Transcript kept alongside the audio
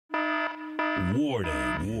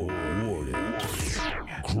Warning.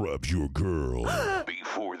 Grab your girl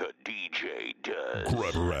before the DJ does.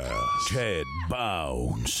 Grab her ass. Ted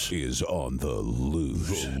Bounce is on the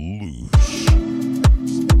loose.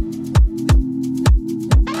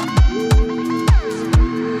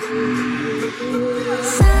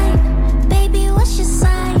 Sign, baby, what's your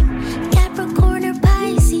sign? Capricorn or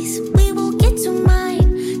Pisces, we will get to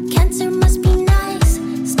mine. Cancer must be nice,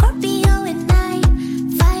 Scorpio at night.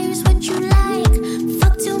 Fire's what you like,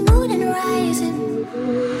 fuck till moon and rising.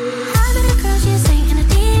 I've been a girl, she's ain't a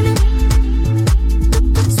demon.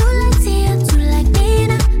 Two like Tia, two like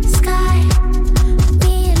Nina, Sky.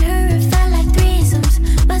 Me and her, it felt like threesomes.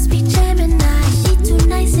 Must be Gemini, she too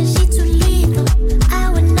nice and she too lethal. I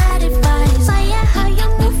would not advise. Fire, how you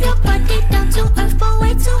move your body down to earth, but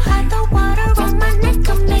way too hot. The water on my neck,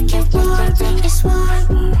 I'll make it warm. It's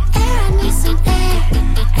warm. Air, I need some air.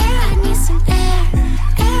 Air, I need some air.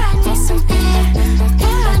 Air, I need some air.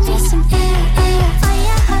 Air, I need some air.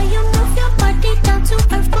 Fire, how you move your body down to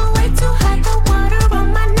earth, but way too hot. The water on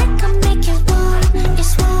my neck, I'll make it warm.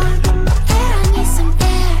 It's warm. Air, I need some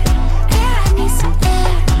air. Air, I need some air.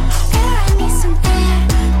 Air, I need some air.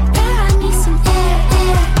 Air, I need some air.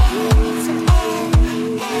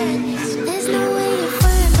 There's no way you're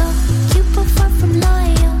Virgo. Cupid far from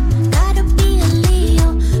loyal. Gotta be a Leo.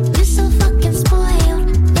 You're so fucking spoiled.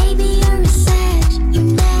 Baby, you're a Sag. You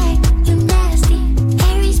nag, you nasty.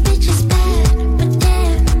 Aries bitch is bad, but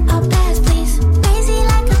damn, I'll pass please. Crazy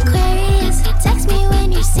like Aquarius. Text me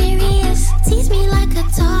when you're serious. Tease me like a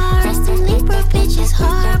Taurus. The Libra bitch is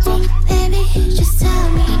horrible. Baby, just tell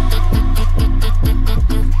me.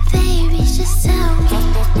 Baby, just tell me.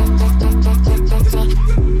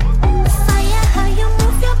 Fire, how you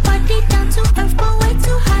move your body down to earth, but way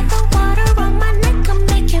too hot. The water on my neck, I'll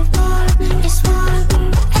make it warm. It's warm.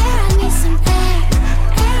 Air, I need some air.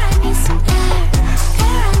 Air, I need some air.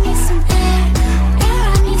 Air, I need some air. Air,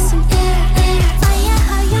 I need some air. Fire,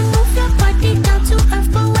 how you move your body down to earth,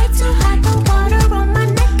 but way too hot. The water on my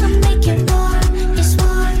neck, I'll make it warm. It's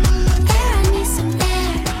warm. Air, I need some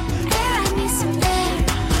air. Air, I need some air.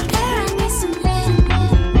 Air, I need some air.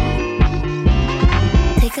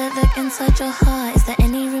 Take a look inside your heart. Is there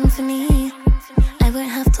any room for me? I won't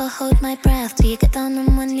have to hold my breath till you get down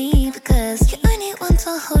on one knee, because you only want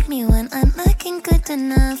to hold me when I'm looking good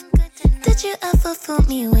enough. Did you ever fool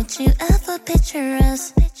me? Would you ever picture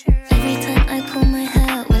us? Every time I pull my hair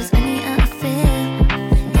out, was only out of fear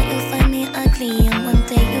that you'll find me ugly and one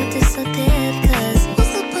day you'll disappear. Because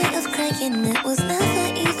what's the point of crying? It was never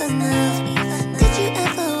even enough. Did you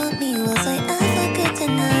ever want me? Was I ever good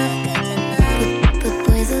enough? But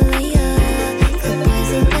boys are liar. Good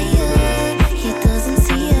boys are liar. He doesn't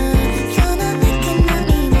see ya. You're not looking at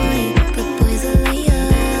me, boy. But boys are liar.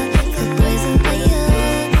 Good boys are liar.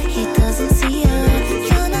 He doesn't see ya.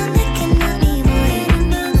 You're not looking at me, boy. Good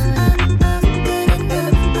enough. Good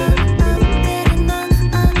enough. Good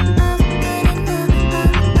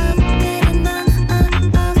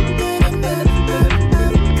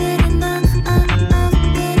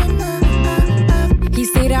enough. He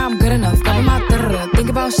say that I'm good enough, got my third. Think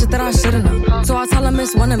about shit that I shouldn't know. So I tell him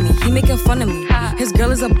it's one of me. He making fun of me. His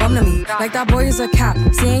girl is a bum to me. Like that boy is a cap.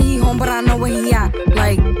 Saying he home, but I know where he at.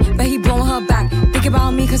 Like, bet he blowing her back. Think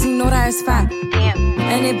about me, cause he know that it's fat.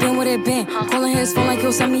 And it been what it been. Calling his phone like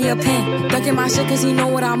he'll send me a pin. Ducking my shit cause he know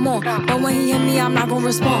what I'm on. But when he hit me, I'm not gonna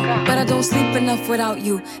respond. But I don't sleep enough without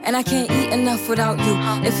you. And I can't eat enough without you.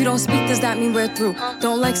 If you don't speak, does that mean we're through?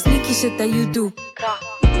 Don't like sneaky shit that you do.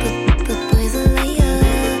 Good boys are liar.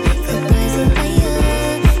 Good boys are liar.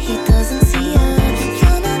 He doesn't see ya.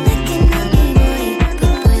 You're not looking at me, boy.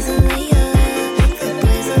 Good boys are liar. Good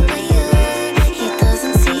boys are liar. He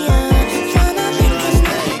doesn't see ya. You're not looking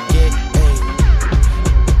at me.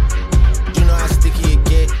 You know how sticky it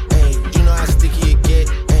get, ayy. You know how sticky it get,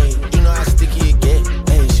 ayy. You know how sticky it get,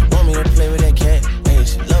 ayy. She want me to play with that cat, ayy.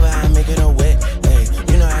 She love how I make it all wet, ayy.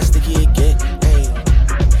 You know how sticky it get, ayy.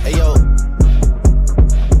 Hey yo,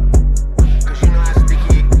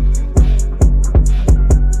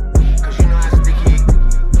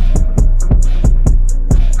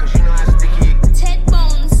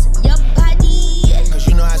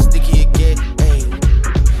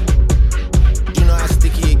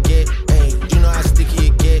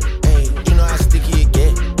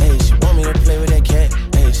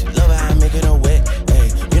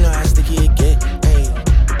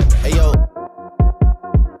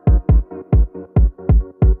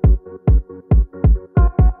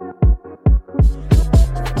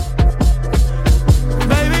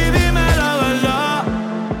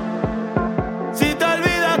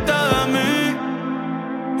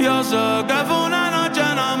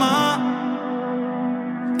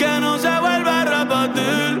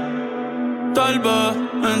 Tal vez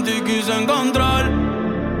en ti quise encontrar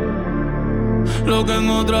lo que en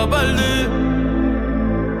otra perdí.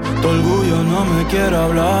 Tu orgullo no me quiere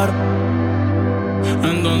hablar,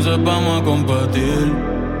 entonces vamos a competir.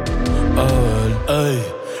 A ver, ey,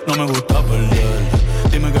 no me gusta perder.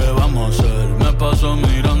 Dime qué vamos a hacer. Me paso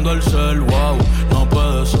mirando el cel, wow, no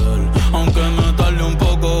puede ser. Aunque me tarde un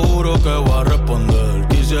poco, juro que voy a responder.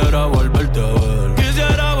 Quisiera volverte a ver.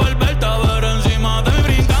 Quisiera volverte a ver encima de mí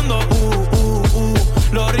brincando.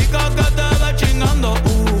 Lo rica que te ves chingando.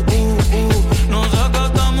 No sé qué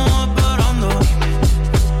estamos esperando.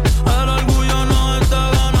 El orgullo nos está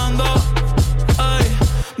ganando. Ey,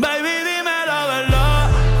 baby, dime la verdad.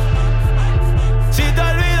 Si te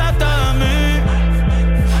olvidaste de mí,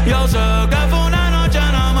 yo sé que fue una noche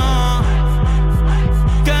nada más,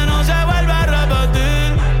 que no se vuelve a repetir.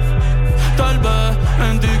 Tal vez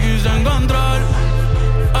en ti quise encontrar,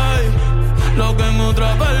 ey, lo que en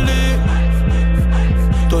otra perdí.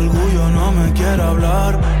 Tu orgullo no me quiere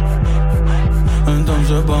hablar,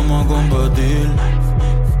 entonces vamos a competir.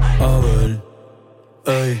 A ver,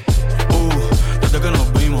 ey, desde que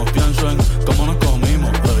nos vimos pienso en cómo nos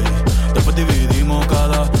comimos, ey. Después dividimos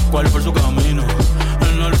cada cual por su camino.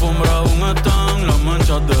 En la alfombra aún están las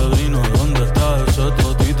manchas de vino. ¿Dónde está ese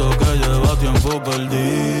totito que lleva tiempo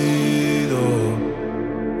perdido?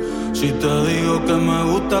 Si te digo que me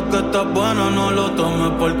gusta, que estás buena, no lo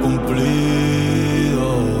tomes por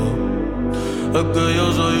cumplido. Es que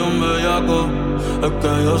yo soy un bellaco, es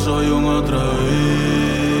que yo soy un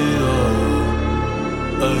atrevido.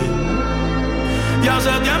 Ey. Y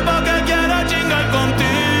hace tiempo que quiero chingar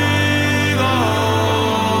contigo.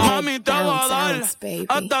 Mami, te voy a dar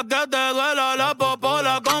hasta que te duela la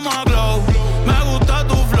popola como a glow. Me gusta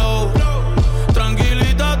tu flow,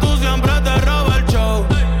 tranquilita, tú siempre te robas el show.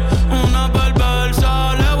 Una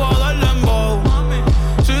perversa, le voy a dar dembow.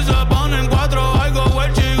 Si se ponen cuatro, I go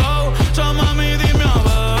where she go. So mami, dime a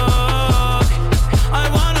ver, I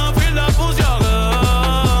wanna feel the pussy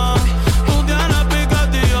again. Tú tienes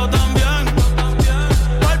piquete y yo también.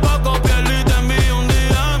 Por poco pierdo y te envío un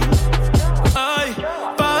DM. Ay,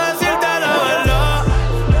 pa' decirte la verdad,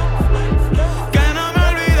 que no me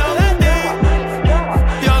olvido de ti.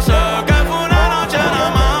 Yo sé que fue una noche nada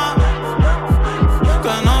más,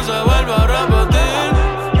 que no se vuelve a repetir.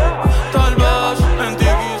 Tal vez en ti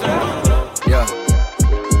quise encontrar. Yeah.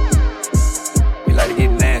 You like to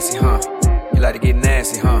get nasty, huh? You like to get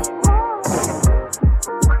nasty, huh?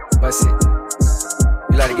 What's it?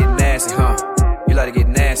 You like to get nasty, huh? You like to get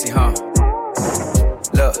nasty, huh?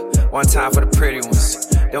 Look, one time for the pretty ones.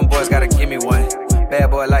 Them boys gotta give me one. Bad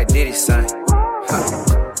boy like Diddy, son. Huh.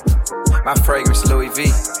 My fragrance Louis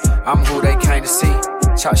V. I'm who they came to see.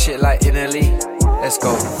 Chop shit like Italy. Let's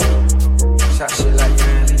go. Chop shit like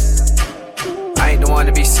Italy. I ain't the one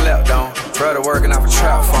to be slept on. Brother working off a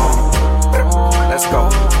trap phone. Let's go.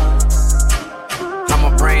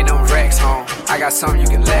 I'ma bring them racks home. I got something you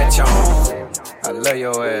can latch on. I love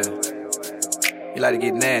your ass. You like to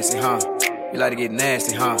get nasty, huh? You like to get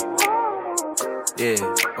nasty, huh? Yeah,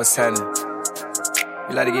 what's happening?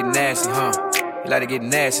 You like to get nasty, huh? You like to get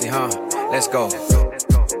nasty, huh? Let's go.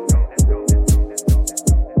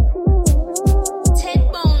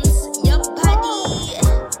 Ted Bones, your body.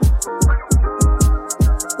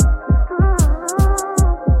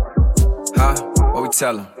 Huh? What we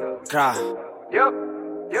tell him? Grah.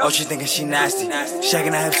 Oh, she thinking she nasty.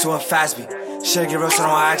 Shaking her hips to a fast beat. Shit get real, so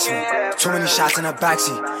don't ask me. Too many shots in the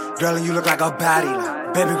backseat. Girl, and you look like a baddie.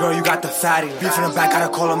 Like, baby girl, you got the fatty. Like, beef in the back, gotta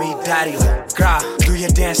call on me daddy. Like, grah, do your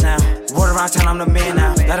dance now. Word around town, I'm the man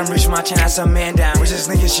now. Let him reach my chin, that's a man down. With this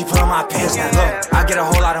nigga, she put on my pants now. Look, I get a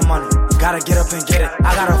whole lot of money. Gotta get up and get it.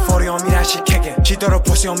 I got a 40 on me, that shit kicking. She throw the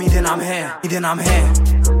pussy on me, then I'm here. Then I'm here.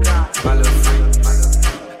 My little freak.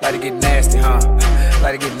 Like to get nasty, huh?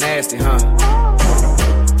 Like to get nasty, huh?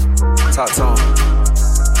 Talk to him.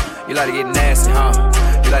 You like to get nasty, huh?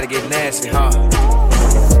 You like to get nasty, huh?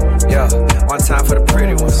 Yeah, one time for the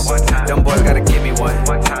pretty ones. Them boys gotta give me one.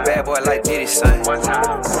 Bad boy like Diddy, son.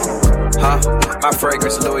 Huh? My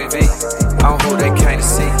fragrance Louis V. I'm who they came to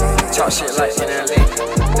see. Talk shit like NLE.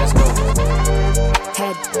 Let's go.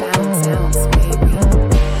 Head bounce sounds, baby.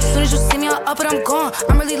 Soon as you see me all up and I'm gone.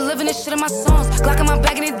 I'm really living this shit in my songs. Glock in my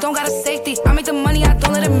bag and it don't got a safety. I make the money, I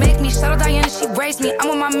don't let it make me. Shout out Diana, she raised me. I'm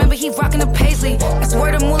with my member, he rockin' the paisley. That's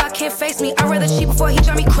word of moolah, can't face me. I'd rather cheat before he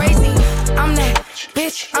drive me crazy. I'm that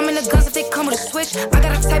bitch, I'm in the guns if they come with a switch. I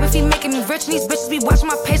got a type if he making me rich. And these bitches be watching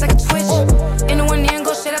my page like a Twitch. In the one ear and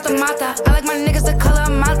go straight out the mata. I like my niggas the color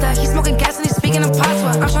of Malta. He smoking gas and he speaking in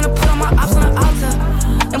patois. I'm tryna put all my ops on the altar.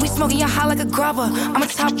 And we smoking your high like a grubber. I'm a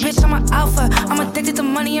top bitch, I'm an alpha. I'm addicted to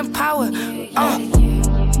money and power.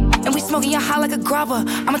 and we smoking your high like a grubber.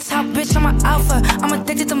 I'm a top bitch, I'm an alpha. I'm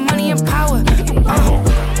addicted to money and power.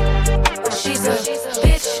 She's a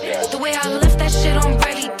bitch. The way I lift that shit on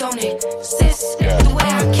Brady, don't it? Sis, the way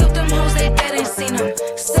I killed them hoes, they dead ain't seen them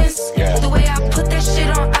since. The way I put that shit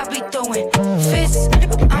on, I be throwing fists.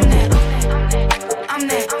 I'm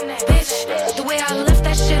that bitch. The way I lift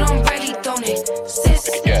that shit on Brady, don't it? Sis,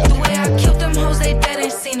 the way I killed them hoes, they dead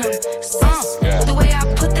ain't seen them since. The way I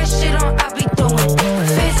put that shit on, I be throwing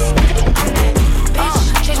fists. I'm that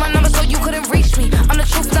bitch. Change my number so you couldn't reach me. I'm the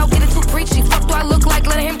truth without getting too preachy. Fuck do I look like?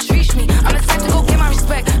 Letting him treat me. I'm the type to go get my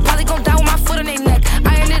respect. Probably gon' die with my foot on their neck.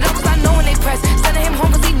 I ended up cause I know when they press. Sending him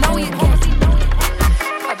home cause he know he again.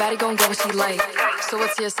 A baddie gon' get what she like. So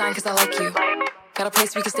what's your sign cause I like you? Got a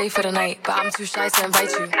place we can stay for the night, but I'm too shy to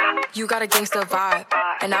invite you. You got a gangster vibe,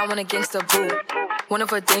 and I want a gangster boo. One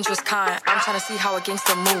of a dangerous kind, I'm tryna see how a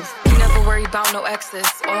gangster move. You never worry about no exes.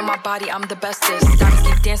 All on my body, I'm the bestest. Diamonds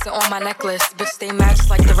keep dancing on my necklace. Bitch, stay matched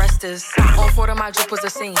like the rest is. On four of my drip was the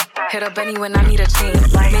same. Hit a Benny when I need a chain.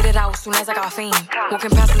 Made it out soon as I got fame.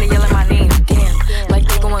 Walking past and they yelling my name. Damn, like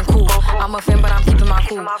they going cool. I'm a fan, but I'm keeping my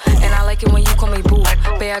cool. And I like it when you call me boo.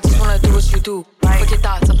 Babe, I just wanna do what you do. Fuck your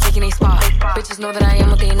thoughts, I'm taking a spot. Bitches know that I am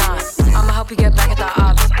what they not. I'ma help you get back at the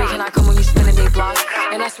odds. Big and I come when you spinning they block.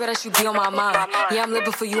 And I swear that you be on my mind. Yeah, I'm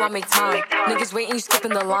living for you, I make time. Niggas waiting, you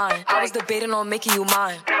skipping the line. I was debating on making you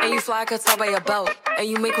mine. And you fly, I could tell by your belt. And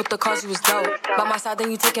you make with the cause you was dope. By my side,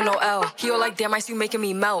 then you taking no L. He all like, damn, ice, you making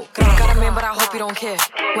me melt. Got a man, but I hope you don't care.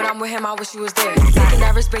 When I'm with him, I wish you was there. Taking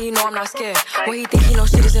that risk, but you know I'm not scared. When he think he know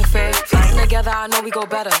shit isn't fair. Flexing together, I know we go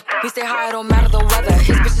better. We stay high, it don't matter the weather.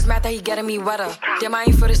 His bitch is mad that he getting me wetter. Damn, I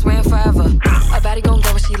ain't for this way and forever. A baddie gon'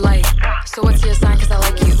 get what she like. So what's your sign, cause I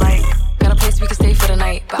like you. Got a place we can stay for the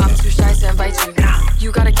night, but I'm too shy to invite you.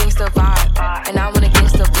 You got a gangster vibe, and I want a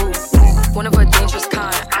gangster boo. One of a dangerous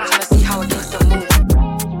kind, I'm tryna see how a gangster move.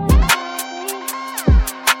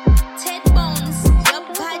 Ted Bones, your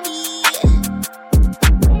body.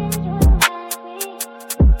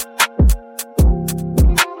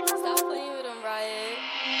 Stop playing with him,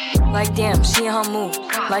 Riot. Like damn, she in her move.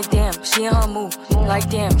 Like damn, she in her move. Like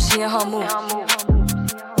damn, she in her move.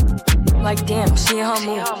 Like damn, she in her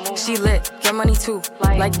move. She lit, get money too.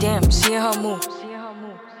 Like damn, she in her move.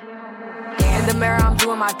 In the mirror, I'm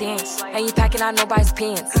doing my dance. And you packing out nobody's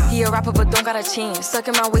pants. He a rapper, but don't got a chance. Stuck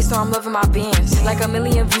in my waist, so I'm loving my bands. Like 1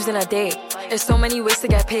 million views in a day. There's so many ways to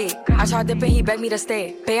get paid. I tried dipping, he begged me to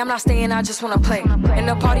stay. Babe, I'm not staying, I just wanna play. In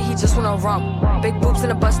the party, he just wanna rum. Big boobs in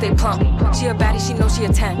the bus, they plump. She a baddie, she know she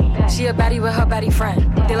a 10. She a baddie with her baddie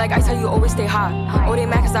friend. They like, I tell you, always stay hot. Oh, they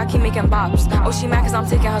mad cause I keep making bops. Oh, she mad cause I'm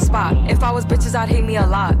taking her spot. If I was bitches, I'd hate me a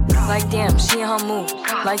lot. Like damn, she in her move.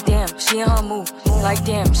 Like damn, she in her move. Like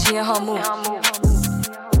damn, she in her move.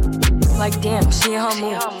 Like damn, she in her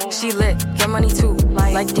move. She lit, get money too.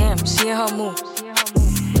 Like damn, she in her move.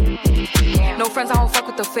 No friends, I don't fuck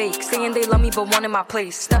with the fake. Saying they love me, but one in my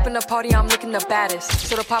place. Step in the party, I'm looking the baddest.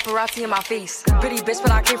 So the paparazzi in my face. Pretty bitch,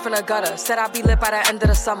 but I came from the gutter. Said I'd be lit by the end of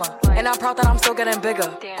the summer. And I'm proud that I'm still getting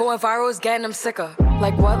bigger. Going viral is getting them sicker.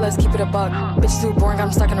 Like what? Let's keep it a buck. Bitch too boring,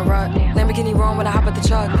 I'm stuck in a rut. Lamborghini wrong when I hop at the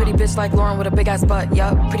truck. Pretty bitch like Lauren with a big ass butt.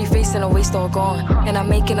 Yup, pretty face and a waist all gone. And I'm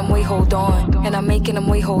making them wait, hold on. And I'm making them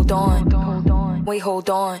wait, hold on. Wait, hold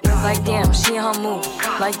on. Like damn, she in her move.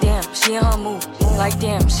 Like damn, she in her move. Like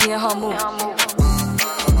damn, she in her move.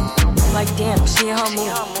 Like damn, she in her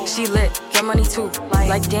move. She lit, get money too.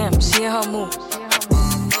 Like damn, she in her move.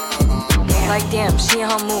 Like damn, she in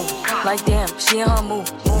her move. Like damn, she in her move.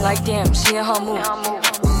 Like damn, she in her move.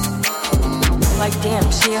 Like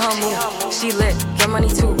damn, she in her move. She lit, get money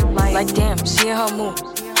too. Like damn, she in her move.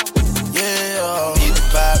 Yeah, beat the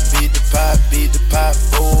pop, beat the pop, beat the pop,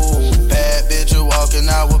 ooh. Bad bitch walking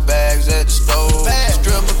out with bags at the stove.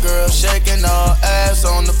 Stripper girl shaking all ass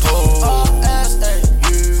on the pole. All ass,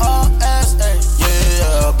 ayy, all ass, ayy.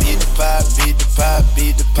 Yeah, beat the pop, beat the pop,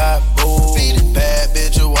 beat the pop, ooh. Bad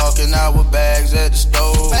bitch walking out with bags at the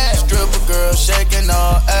stove. Stripper girl shaking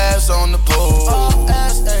all ass on the pole. All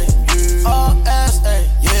ass, ayy, all ass, ayy.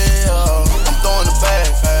 Yeah, I'm throwing the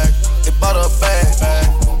bag, they bought her a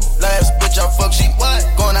bag. Last bitch I fuck, she what?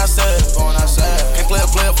 Going outside, going outside. Can't play a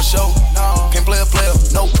player for sure, no. Can't play a player,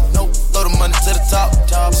 nope, nope. Throw the money to the top,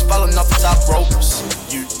 just falling off the top ropes.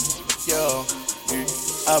 You, yo,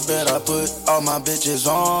 I bet I put all my bitches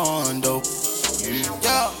on dope.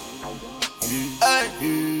 Yeah, hey,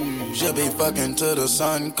 she'll be fucking till the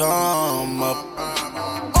sun come up.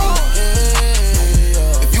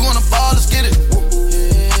 Yeah, if you wanna ball, let's get it.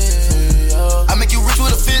 I make you rich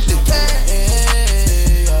with a 50.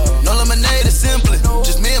 No lemonade, it's simply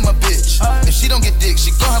just me and my bitch. If she don't get dick,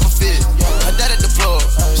 she gon' have a fit. Her dad at the floor,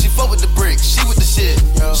 she fuck with the bricks, she with the shit.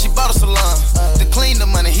 She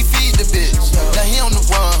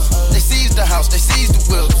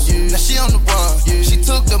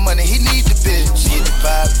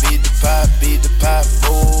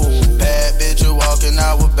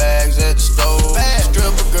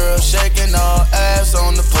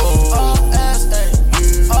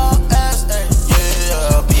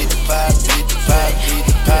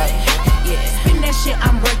shit,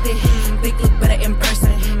 I'm worth it. Think look better in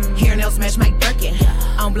person. Hair nails match Mike Birkin.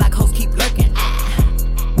 On block hoes keep lurking.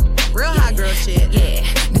 Real hot girl shit. Yeah,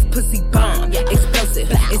 this pussy bomb, explosive,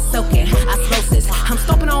 it's soaking, osmosis. I'm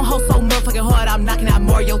stomping on hoes so motherfucking hard, I'm knocking out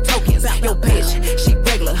Mario tokens. Yo, bitch, she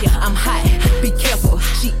regular, I'm hot, be careful,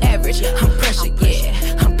 she average. I'm pressure, yeah,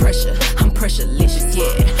 I'm pressurelicious,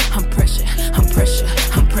 yeah.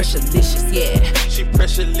 I'm pressurelicious, yeah. She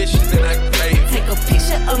pressurelicious and I crave. Take a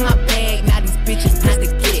picture of my bag, now these bitches press to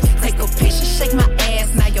get it. Take a picture, shake my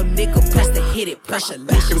ass, now your nigga press to hit it.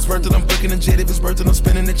 Pressurelicious. If it's worth it, I'm booking a jet. If it's worth it, I'm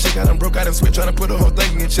spending the check. I done broke out and switch, trying to put the whole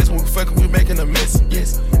thing in your chest. When we fucking, we making a mess,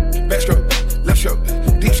 yes. Backstroke, left stroke,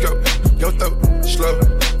 deep stroke, your throat, slow,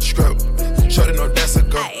 stroke. Shorty know that's a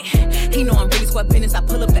go. Aye. He know I'm really squad business. I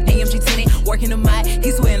pull up the AMG tenant, working the mic.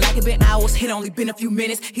 He sweating like it been hours. It only been a few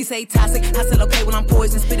minutes. He say toxic. I said okay when I'm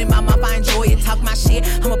poison. Spitting my mouth, I enjoy it. Talk my shit.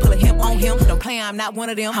 I'ma pull a him on him. Don't play, I'm not one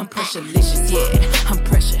of them. I'm pressurelicious, yeah. I'm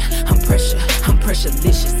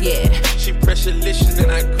pressurelicious, yeah. She pressurelicious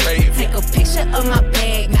and I crave. Take a picture of my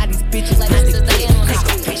bag. Now these bitches like to get it. Take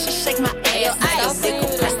a picture, shake my ass. Now your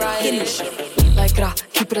nigga press to hit it. Like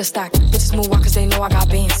keep it a stack. Bitches move walk cause they know I got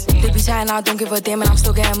bands. They be chatting, I don't give a damn, and I'm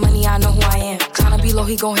still getting money, I know who I am. Tryna be low,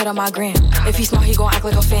 he gon' hit on my gram. If he smart, he gon' act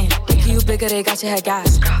like a fan. Think you bigger, they got your head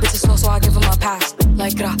gas. Bitches slow, so I give him a pass.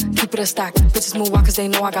 Like keep it a stack. Bitches move walk cause they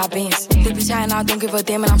know I got bands. They be chatting, I don't give a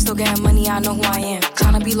damn, and I'm still getting money, I know who I am.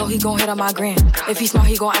 Tryna be low, he gon' hit on my gram. If he smart,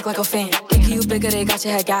 he gon' act like a fan. Think you bigger, they got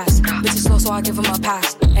your head gas. Bitches slow, so I give him a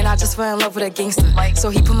pass. And I just fell in love with a gangster, so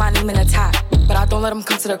he put my name in a tag. But I don't let him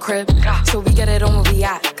come to the crib, so we get it on where we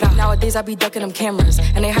at. Nowadays I be ducking them cameras,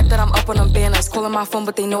 and they hype that I'm up on them banners. Calling my phone,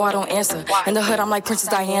 but they know I don't answer. In the hood, I'm like Princess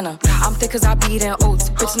Diana. I'm thick cause I be eating oats.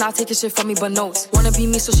 Bitch not taking shit from me but notes. Wanna be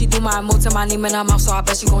me, so she do my emotes and my name in her mouth, so I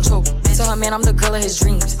bet she gon' choke. Tell her man I'm the girl of his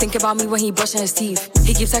dreams. Think about me when he brushing his teeth.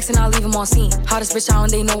 He keeps texting, I leave him on scene. Hottest bitch out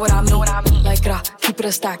and they know what I mean. Like keep it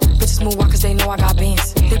a stack. Bitches move walk cause they know I got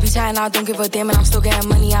bands. They be chatting, I don't give a damn, and I'm still getting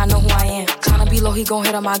money, I know who I am. Tryna be low, he gon'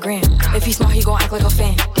 hit on my gram. If he smart, he gon' act like a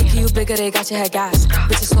fan. Think you bigger, they got your head gas.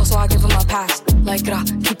 Bitches slow, so I give him a pass. Like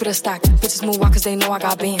keep it a stack. Bitches move walk cause they know I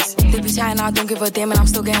got bands. They be chatting, I don't give a damn, and I'm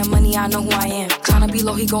still getting money, I know who I am. Tryna be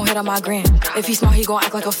low, he gon' hit on my gram. If he smart, he gon'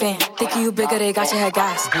 act like a fan. Think you bigger, they got your head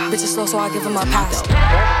gas. Bitches slow, so I give him a pass.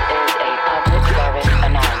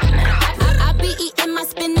 I be eating my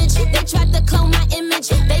spinach. They tried to clone my image.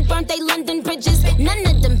 They burnt they London bridges. None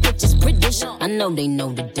of them bitches British. I know they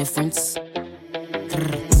know the difference.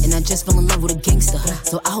 And I just fell in love with a gangster,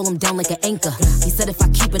 so I hold him down like an anchor. He said if I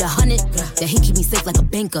keep it 100, that he keep me safe like a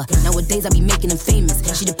banker. Nowadays I be making him famous.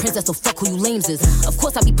 She the princess, so fuck who you lames is. Of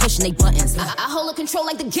course I be pushing they buttons. I hold her control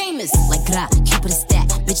like the gamers. Like keep it a stack.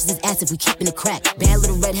 Bitches is ass if we keepin' it crack. Bad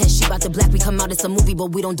little redhead, she bout the black. We come out, it's a movie,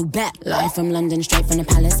 but we don't do back. Live from London, straight from the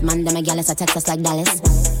palace. Manda my gallus, I text us like Dallas.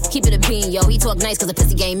 Keep it a bean, yo. He talk nice cause the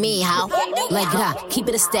pussy game me, how? Like keep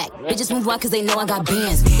it a stack. Bitches move on cause they know I got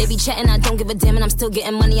bands. They be chatting, I don't give a damn, and I'm still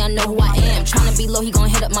getting money, I know who I am. Tryna be low, he gon'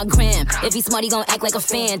 hit up my gram. If he smart, he gon' act like a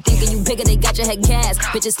fan. Thinking you bigger, they got your head gas.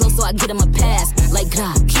 Bitches slow, so I get him a pass. Like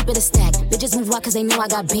keep it a stack. Bitches move on cause they know I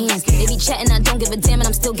got bands. They be chatting, I don't give a damn, and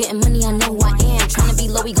I'm still getting money, I know who I am. Tryna be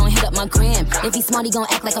low, he gon' hit up my gram. If he smart, he gon'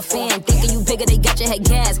 act like a fan. Thinking you bigger, they got your head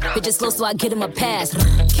gas. Bitches slow, so I get him a pass.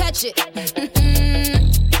 Catch it.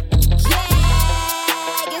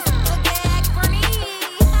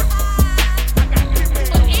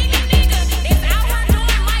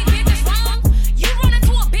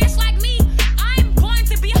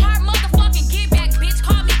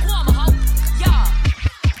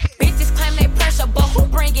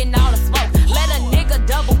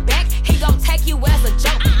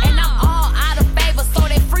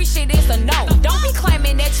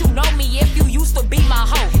 You know me if you used to be my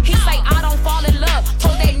hoe. He say I don't fall in love.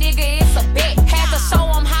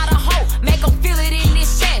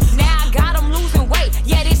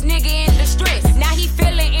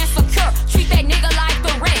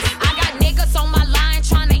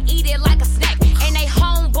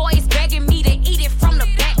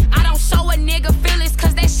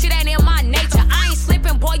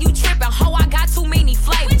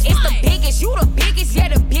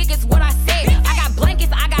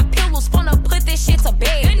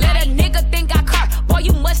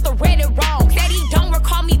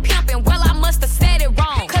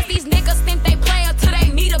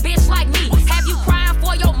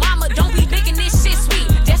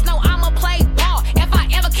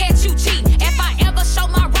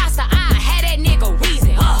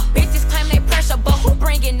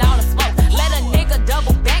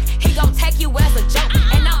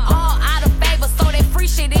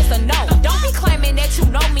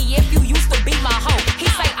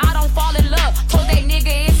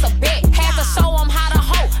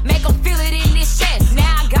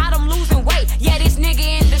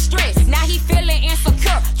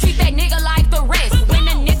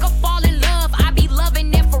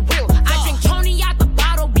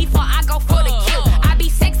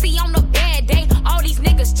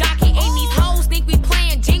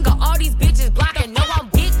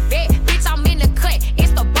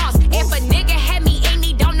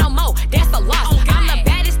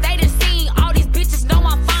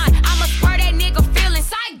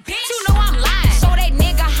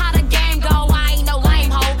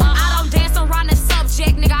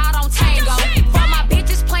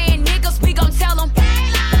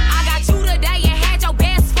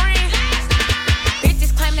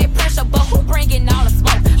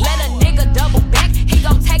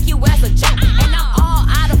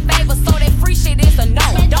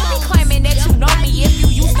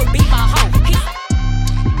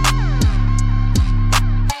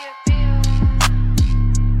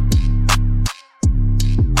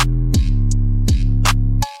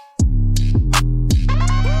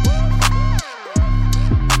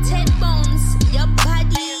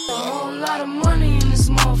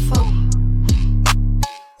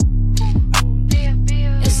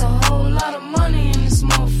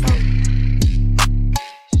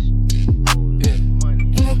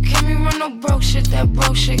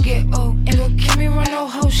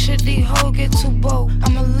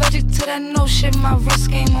 that no shit, my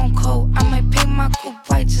wrist game on cold. I might paint my coupe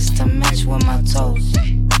white just to match with my toes.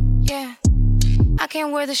 Yeah, I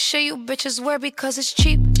can't wear the shit you bitches wear because it's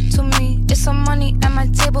cheap to me. It's some money at my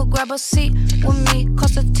table, grab a seat with me.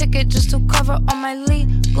 Cost a ticket just to cover all my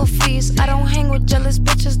legal fees. I don't hang with jealous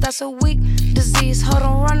bitches, that's a weak disease. Hold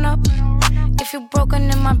on, run up. If you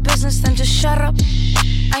broken in my business, then just shut up.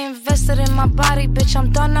 I invested in my body, bitch,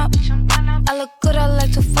 I'm done up. I look good, I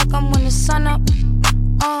like to fuck, I'm when the sun up.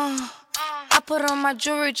 I put on my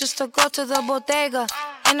jewelry just to go to the bodega.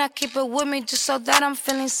 And I keep it with me just so that I'm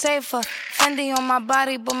feeling safer. Fendi on my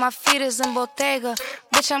body, but my feet is in Bottega.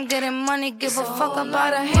 Bitch, I'm getting money, give a fuck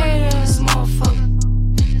about a haters, motherfucker.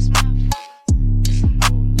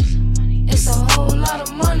 It's a whole lot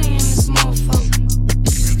of money in this motherfucker.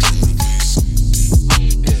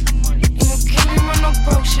 And you can't run no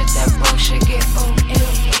broke shit, that broke shit get old.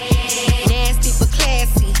 Nasty but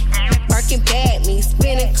classy, Birkin bad me.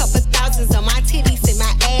 Spend a couple thousands on my titties and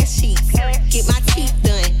my ass cheeks. Get my teeth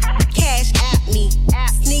done, cash at me.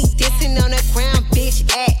 Sneak dissing on the ground, bitch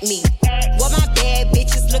at me. What my bad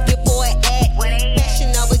bitches looking for an act.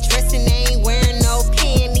 Fashion over dressing, they ain't wearing no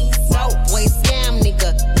panties. No boy, scam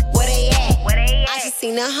nigga, where they at? I just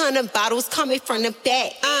seen 100 bottles coming from the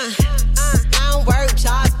back. I don't work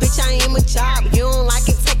jobs, bitch, I am a job. You don't like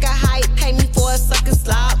it, take a hike, pay me for a sucker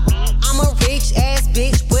slop. I'm a rich ass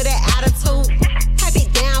bitch with an attitude. Pipe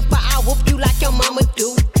it down, but I whoop you like your mama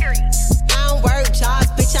do. I don't work jobs,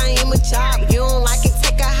 bitch, I am a job. You don't like it,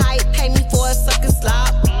 take a hike, pay me for a sucker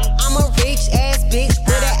slop. I'm a rich ass bitch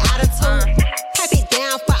with an attitude. Pipe it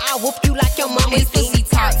down, but I whoop you like your mama do. This pussy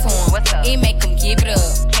talk to him, it make him give it up.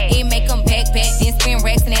 It make him back, then spin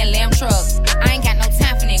racks in that lamb truck. I ain't got no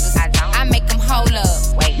time for niggas, I make them hold up.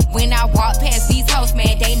 When I walk past these hoes,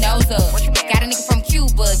 man, they nose up. Got a nigga from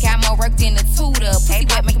Cuba, got more work than a tutor. Pussy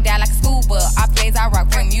wet, make him die like a scuba. Off days I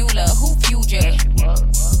rock from Mueller, who future?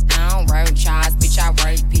 I don't work jobs, bitch, I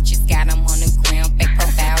work bitches. Got them on the ground, fake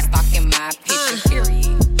profile, stalking my picture, period.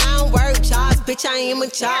 I don't work jobs, bitch, I am a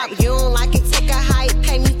job. You don't like it, take a hike,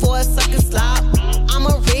 pay me for a sucker slop. I'm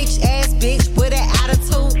a rich ass bitch with an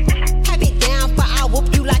attitude. Pipe it down, but I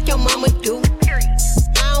whoop you like your mama do.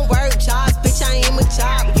 I don't work jobs, bitch, I am a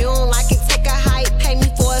job. You don't like it, take a hike, pay me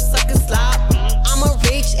for a sucker slop. I'm a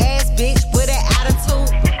rich ass bitch with an attitude.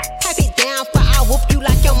 Pipe it down, but I whoop you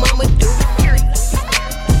like your mama do.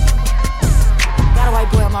 Got a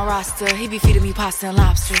white boy on my roster, he be feeding me pasta and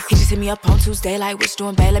lobster. He just hit me up on Tuesday like, what you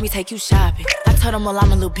doing, babe? Let me take you shopping. I told him, well,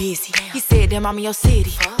 I'm a little busy. He said, damn, I'm in your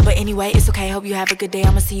city. But anyway, it's okay, hope you have a good day.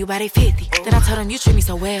 I'ma see you by day 50. Then I told him, you treat me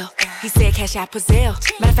so well. He said, cash out Pazelle.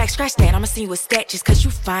 Matter of fact, scratch that, I'ma see you a stat just cause you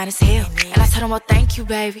fine as hell. And I told him, well, thank you,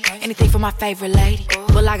 baby. Anything for my favorite lady.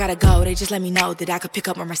 Well, I gotta go, they just let me know that I could pick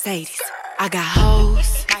up my Mercedes. I got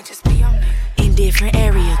hoes, might just be on there, in different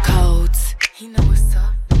area codes. He know what's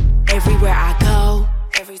up. Everywhere I go,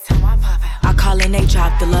 every time I pop out, I call and they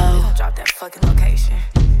drop the low. They don't drop that fucking location.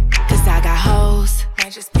 Cause I got hoes,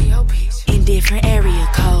 might just be your bitch, in different area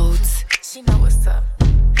codes. She know what's up.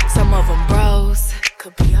 Some of them bros,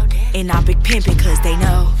 could be your dad. And I'm big pimpin' cause they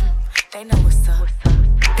know. They know what's up.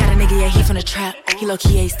 Got a nigga, yeah, he from the trap. He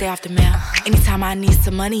low-key, yeah, he stay off the map. Anytime I need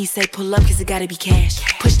some money, he say pull up cause it gotta be cash.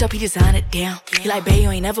 Pushed up, he design it down. He like, babe, you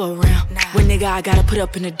ain't never around. When nigga, I gotta put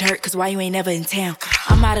up in the dirt cause why you ain't never in town?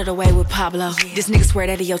 I'm out of the way with Pablo. This nigga swear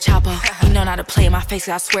that he yo Chapo. He know not to play in my face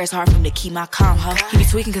cause I swear it's hard for him to keep my calm, ho. He be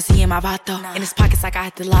tweaking cause he in my vato. In his pockets like I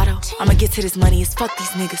hit the lotto. I'ma get to this money as fuck these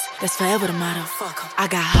niggas. That's forever the motto. I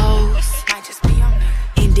got hoes, might just be on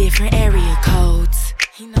there, in different area codes.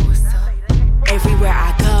 He know what's up. Everywhere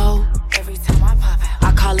I go, every time I pop out,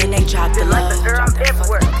 I call and they drop the low.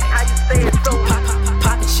 How you say it so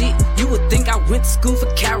poppin' shit, you would think I went to school for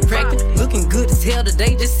chiropractic. Looking good as hell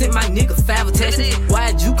today, just sent my nigga 5 attachments.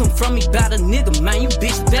 Why'd you come from me about a nigga, man? You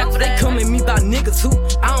bitch back. They come at me about niggas who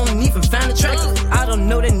I don't even find attractive. I don't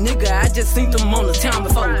know that nigga, I just seen them on the town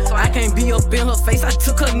before. I can't be up in her face, I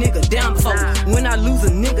took her nigga down before. When I lose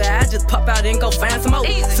a nigga, I just pop out and go find some more.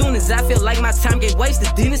 Soon as I feel like my time get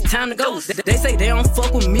wasted, then it's time to go. They say they don't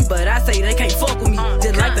fuck with me, but I say they can't fuck with me.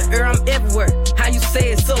 Just like the air, I'm everywhere. How you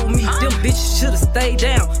say it so with me? Them bitches should've stayed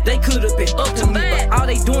down. They could've been up to me, but all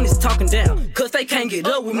they doing is talking down. Cause they can't get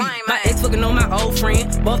up with me. My ex fucking on my old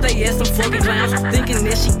friend. Both they ass some fucking clowns. Thinking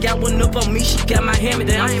that she got one up on me, she got my hand me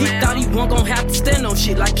down. He thought he wasn't gon' have to stand on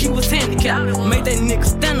shit like he was handicapped. Made that nigga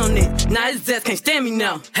stand on it. Now his ass can't stand me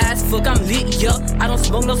now. High as fuck, I'm lit, yup. I don't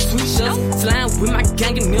smoke no sweet shots. Slime with my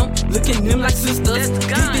gang and them, looking at them like sisters. These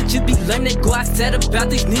bitches be lame, they go outside about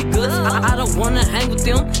these niggas. I don't wanna hang with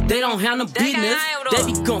them, they don't have no business. They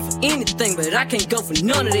be going for anything, but I can't go for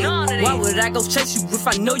none of that. Why would I go chase you if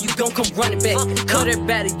I know you gon' come running back? Cut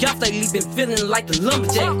everybody off, lately been feeling like the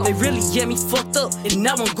lumberjack. They really get me fucked up, and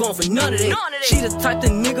now I'm going for none of that. She the type the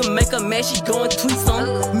nigga make her mad, she going tweets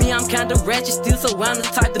on. Me, I'm kinda ratchet still, so I'm the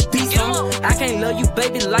type to beat on. I can't love you,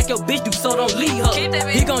 baby, like your bitch do, so don't leave her.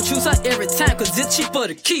 He gon' choose her every time, cause it's cheaper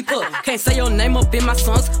to keep her. Can't say your name up in my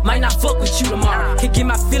songs, might not fuck with you tomorrow. Can't get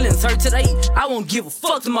my feelings hurt today, I won't give a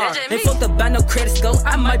fuck tomorrow. Ain't fucked up by no credit score,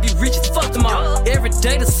 I might be rich as fuck tomorrow. Every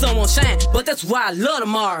day the sun won't shine, but that's why I love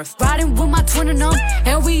tomorrow. Riding with my twin and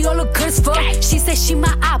and we all look good as fuck. She said she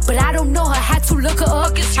my op, but I don't know her, had to look her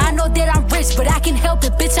up. I know that I'm rich, but I can help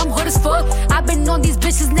it, bitch, I'm hood as fuck. I've been on these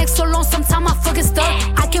bitches next so long, sometimes I fucking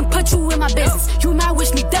stuck. I can put you in my business, you might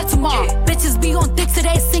wish me dead tomorrow. Bitches be on dick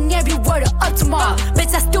today, sing every word of up tomorrow.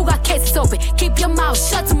 Bitch, I still got cases open, keep your mouth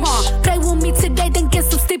shut tomorrow. Play with me today, then get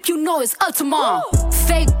some sleep, you know it's up tomorrow.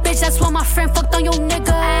 Fake bitch, that's why my friend fucked on your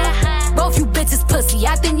nigga. Both you bitches pussy,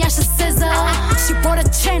 I think y'all should scissor. She bought a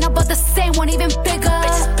chain, I bought the same one, even bigger.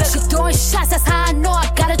 She throwing shots, that's how I know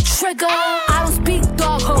I got a trigger. I don't speak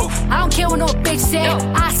dog ho, I don't care what no bitch say.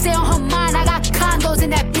 I say on her mind, I got condos in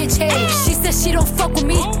that bitch head. She said she don't fuck with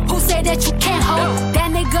me, who say that you can't hold?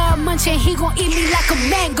 That nigga a munchin', he gon' eat me like a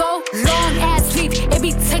mango. Long ass sleep, it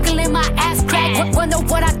be tickling my ass crack. Wonder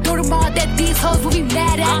what I do tomorrow that these hoes will be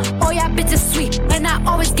mad at. Oh yeah, bitches sweet, and I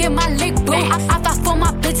always get my lick boo. I fight for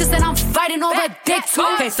my bitches and I'm fighting over dick too.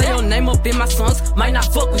 Can't say your name up in my songs, might not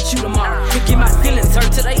fuck with you tomorrow. Can't get my feelings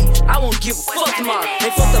hurt today, I won't give a fuck tomorrow.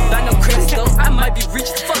 Ain't fucked up by no credit score, I might be rich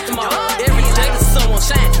as fuck tomorrow. Every day the sun won't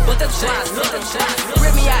shine, but that's why I love them.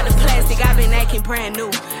 Rip me out the plastic, I been acting brand new.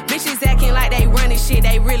 Bitches acting like they running shit,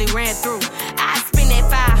 they really ran through. I spend that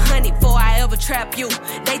 500 before I ever trap you.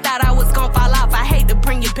 They thought I was gon' fall off, I hate to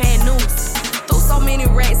bring you bad news. Through so many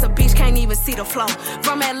racks, a bitch can't even see the flow.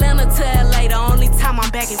 From Atlanta to LA, the only time I'm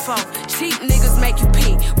back and forth. Cheap niggas make you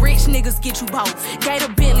pick, rich niggas get you both. Gave a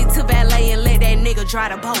Bentley to valet and let that nigga dry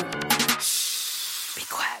the boat.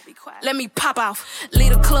 Be quiet, let me pop off.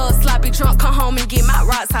 Leave the club, sloppy drunk, come home and get my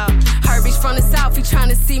rocks off. Her bitch from the south, he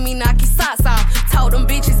tryna see me knock his socks off. Told them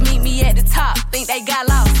bitches meet me at the top, think they got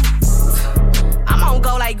lost. I'm on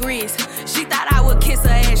go like Grizz. She thought I would kiss her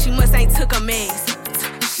ass, she must ain't took a mess.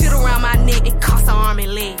 Shit around my neck, it cost her arm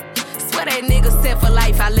and leg. Swear that nigga set for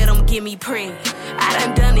life, I let him get me preg.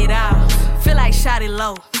 I done it all, feel like shot it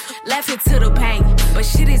low. Laughing to the bank, but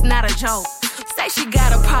shit is not a joke. Say she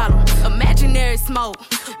got a problem, imaginary smoke.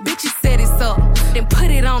 Bitches set it up, then put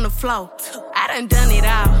it on the floor. I done it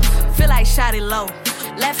all, feel like shot it low.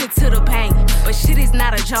 Laughing to the bank, but shit is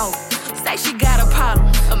not a joke. Say she got a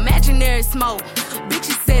problem, imaginary smoke.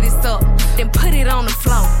 Bitches set it up, then put it on the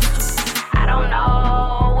floor. I don't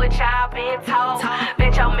know what y'all been told.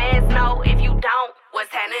 Bet your mans know if you don't, what's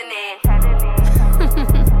happening?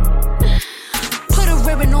 Put a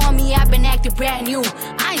ribbon on me, I've been acting brand new.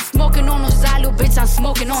 I ain't smoking on no Zylo, bitch, I'm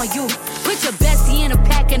smoking on you. Put your bestie in a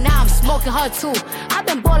pack and now I'm smoking her too. I've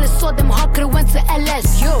been ballin' so them hard could've went to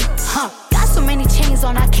LSU. Got so many chains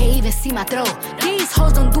on, I can't even see my throat. These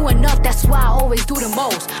hoes don't do enough, that's why I always do the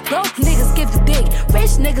most. Broke niggas give the dick,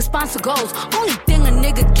 rich niggas sponsor goals. Only thing a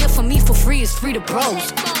nigga get from me for free is free to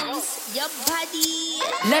bros. Your body.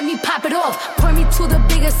 Let me pop it off, point me to the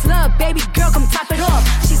biggest love, baby girl, come top it off.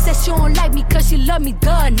 She said she don't like me cause she love me,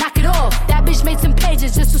 duh, knock it off. That bitch made some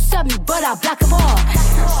pages just to sub me, but I block them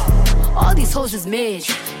off. All these hoes is mid,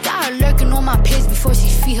 got her lurking on my page before she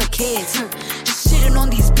feed her kids. Shitting on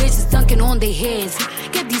these bitches, dunking on their heads.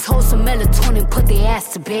 Get these hoes some melatonin, put their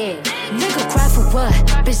ass to bed. Nigga cry for what?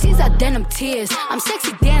 Bitch, these are denim tears. I'm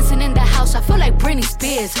sexy dancing in the house, I feel like Britney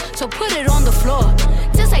Spears. So put it on the floor,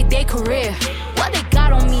 just like their career. What they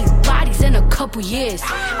got on me, bodies in a couple years.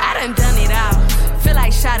 I done it all, feel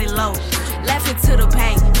like shot it low. Laughing to the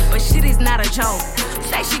bank, but shit is not a joke.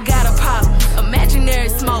 Say she got a problem, imaginary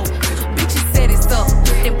smoke. Bitches set it up,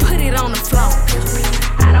 then put it on the floor.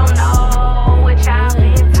 I don't know what y'all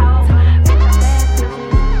been told.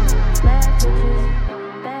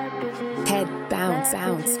 Head bounce,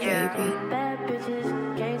 baby.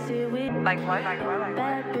 Like what?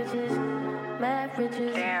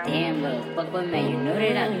 Damn, little fuck with me, you know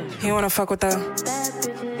that I do. He wanna fuck with her.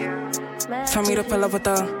 Tell me to pull up with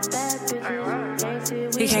her.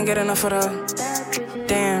 He can't get enough of her.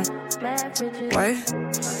 Damn. What?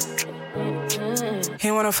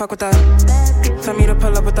 He wanna fuck with her. Tell me to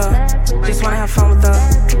pull up with her. Just wanna have fun with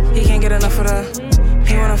her. He can't get enough of her.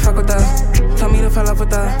 He wanna fuck with her. Tell me to pull up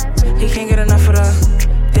with her. He can't get enough of her.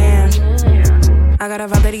 Damn. I got a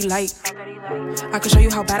vibe that he like. I could show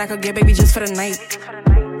you how bad I could get, baby, just for the night.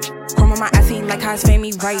 Chrome on my ass, he ain't like how it's fame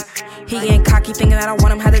me right. He getting cocky, thinking that I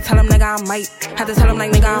want him. Had to tell him, nigga, I might. Had to tell him,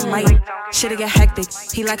 like, nigga, I might. Shit'll get hectic.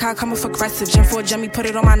 He like how I come off aggressive. Gem for a Jemmy, put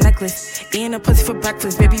it on my necklace. Eating a pussy for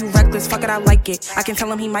breakfast. Baby, you reckless. Fuck it, I like it. I can tell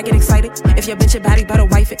him he might get excited. If your bitch a baddie, better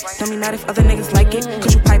wife it. Don't be mad if other niggas like it.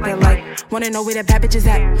 Cause you pipe that like. Wanna know where that bad bitch is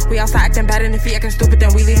at. We outside acting bad, and if he acting stupid,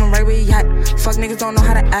 then we leave him right where he at. Fuck niggas don't know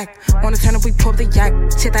how to act. Wanna turn up, we pull up the yak.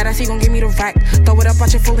 Shit that ass, he gon' give me the rack. Throw it up,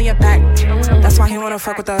 watch it full in your back. That's why he wanna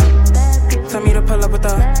fuck with her. Tell me to pull up with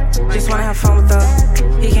her. Just wanna have fun with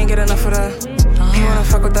her. He can't get enough of her. He wanna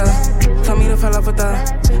fuck with her. Tell me to pull up with her.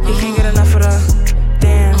 He can't get enough of her.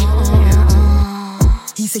 Damn.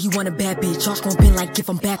 He said he want a bad bitch. Y'all gon' bend like if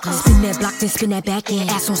I'm backless. Spin that block, then spin that back end.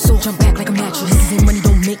 Ass on soul, jump back like a mattress. Niggas and money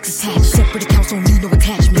don't make detached. Separate accounts don't need no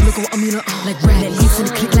attachment. Look at Amina, like rap. That leads in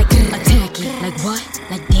the click like attack it. Like what?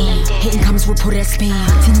 Like damn. Hating comments will pull that spam.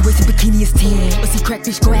 Teeny waist and bikini is 10. But see crack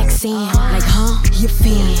bitch go accent. Like huh? He a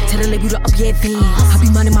fan. Tell the label to up your advance. I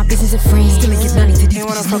be minding my business and friends. Still ain't get money to these he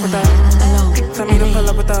wanna fuck with her. Tell me to pull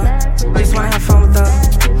up with her. Just wanna have fun with her.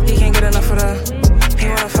 He can't get enough of her. He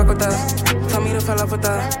wanna fuck with her. Tell me to pull up with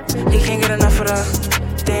her. He can't get enough of her.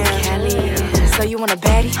 Damn. Kelly, so you want a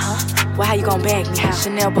baddie? Well, how you gon' bag me?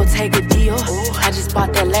 Chanel Bottega Dior. I just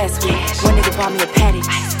bought that last week. One nigga bought me a patty.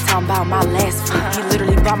 Talking about my last freak. He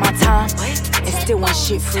literally bought my time and still want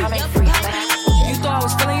shit free. You thought I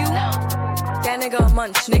was feeling you? That nigga a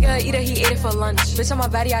munch. Nigga eat it, he ate it for lunch. Bitch, on my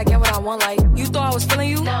baddie, I get what I want. Like, you thought I was feeling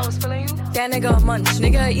you? That nigga a munch.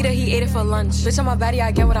 Nigga eat it, he ate it for lunch. Bitch, on my baddie,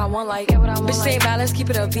 I get what I want. Like, bitch, stay mad, let's keep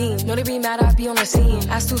it a beam. No, they be mad, I be on the scene.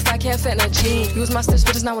 Ass too fat, can't fit in a jean. Use my stitch,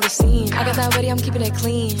 but it's not what it seems. I got that ready, I'm keeping it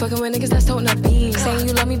clean. Fucking with niggas that's toting a beam. Saying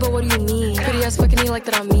you love me, but what do you mean? Pretty ass fucking me like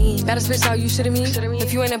that I'm mean. Baddest bitch, how you shitting me?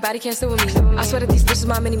 If you ain't a baddie, can't sit with me. I swear that these bitches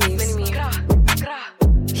my mini-me's.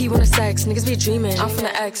 He wanna sex, niggas be dreaming. I'm from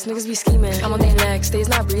the X, niggas be scheming. I'm on their neck, stays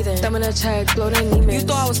not breathing. Thumb in a check, blow their Neiman. You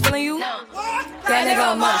thought I was feeling you? That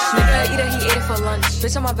nigga a munch. Nigga eat it, he ate it for lunch.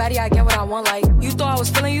 Bitch, on my baddie, I get what I want. Like, you thought I was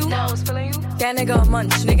feeling you? That nigga a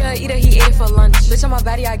munch. Nigga eat it, he ate it for lunch. Bitch, on my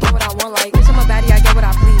baddie, I get what I want. Like, bitch, on my baddie, I get what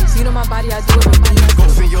I please. You know my body, I do it with me. Go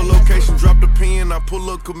send your location, drop the pen. I pull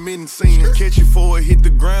up, committing sin. Catch you for it, hit the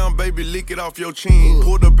ground, baby, lick it off your chin.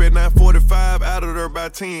 Pulled up at 9:45, out of there by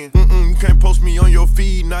 10. You can't post me on your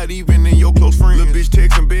feed, not even in your close friends. Little bitch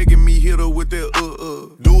texting, begging me, hit her with that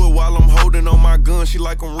Do it while I'm holding on my gun, she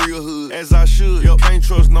like I'm real hood. As I should, can't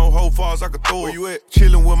trust no hoe falls, I could throw it. Where you at?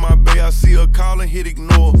 Chillin' with my bae, I see her calling, hit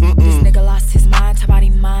ignore. This nigga lost his mind, somebody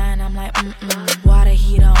mine. I'm like, water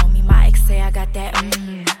heat on me, my ex say I got that,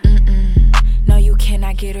 No, you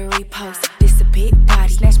cannot get a repost. This a big body,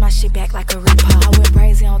 snatch my shit back like a repo. I went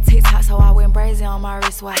brazy on TikTok, so I went brazy on my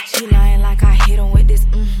wristwatch. He lying like I hit him with this,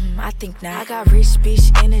 I think not. I got rich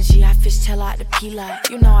bitch energy, I fish tail out the P-Lot.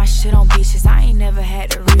 You know I shit on bitches, I ain't never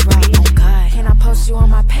had to rewrite. Oh God, can I post you on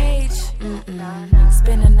my page?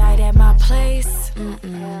 Spend the night at my place.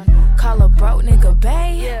 Call a broke nigga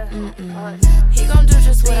bae. He gon' do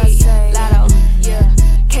just what I say. Lotto, yeah.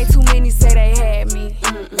 Can't too many say they had me.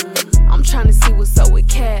 I'm tryna see what's up with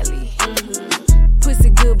Cali. Pussy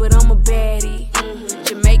good, but I'm a baddie.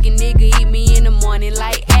 Jamaican nigga eat me in the morning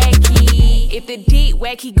like Aki. If the deep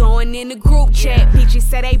whack, he going in the group chat. Bitches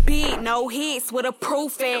say they big, no hits with a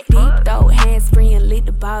proof at. Deep throat, hands free and lick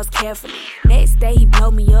the balls carefully. Next day he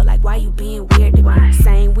blow me up like why you being weird to me.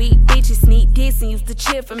 Same week, bitches sneak this and used to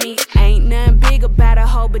cheer for me. Ain't nothing big about a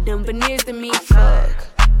hoe but them veneers to me. Fuck.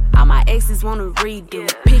 All my exes wanna redo.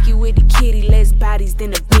 Picky with the kitty, less bodies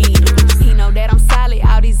than the Beatles. He know that I'm solid,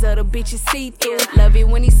 all these other bitches see through. Love it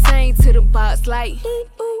when he sing to the box like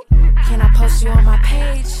can I post you on my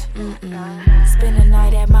page? Spend the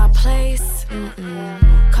night at my place.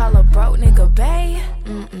 Call a broke nigga bae.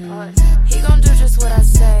 He gon' do just what I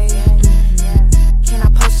say. Can I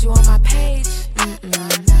post you on my page?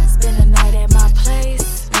 Spend the night at my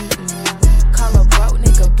place. Call a broke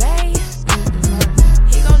nigga bae.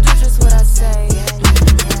 He gon' do just what I say.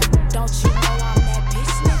 Don't you know I'm that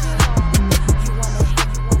bitch nigga? You wanna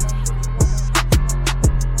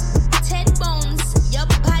Ted Bones, your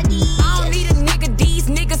body. I don't need a nigga, these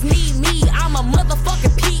niggas need me. I'm a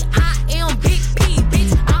motherfucking P. I am Big P,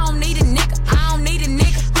 bitch. I don't need a nigga.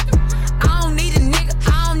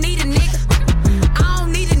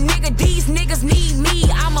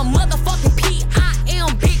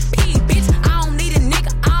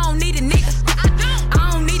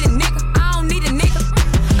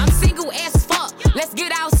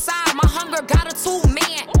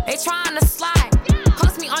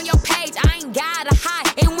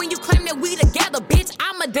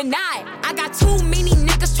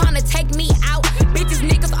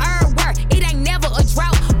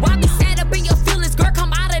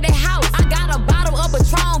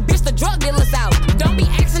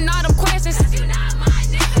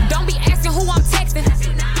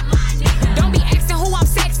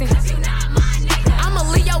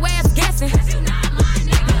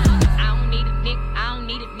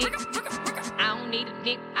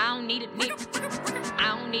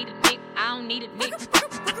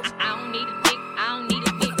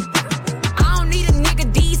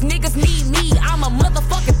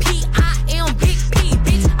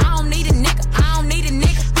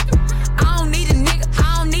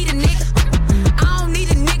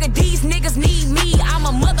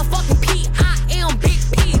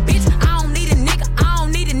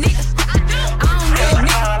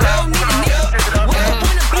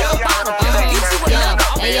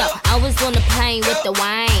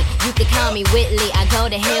 call me Whitley, I go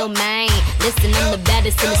to Hill, man. Listen, I'm the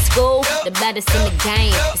baddest in the school, the baddest in the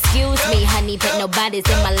game. Excuse me, honey, but nobody's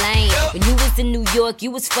in my lane. When you was in New York,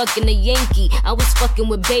 you was fucking a Yankee. I was fucking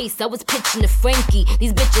with bass, I was pitching to Frankie.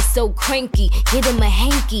 These bitches so cranky, get him a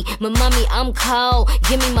hanky. My mommy, I'm cold,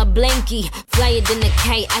 give me my blankie. Flyer than a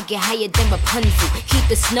kite, I get higher than Rapunzel. Keep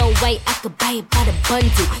the snow white, I could buy it by the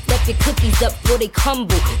bundle. Left your cookies up before they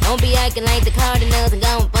crumble. Don't be acting like the Cardinals and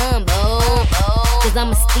gon' fumble. Cause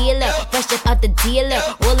I'm a stealer, fresh up out the dealer.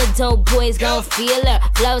 All the dope boys gon' feel her.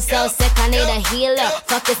 Flow so sick, I need a healer.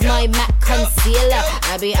 Fuck is my Mac concealer.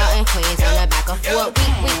 I be out in Queens on the back of 4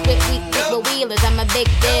 week with wheelers. I'm a big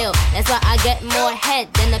deal. That's why I get more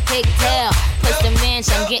head than a pigtail. Put the ranch,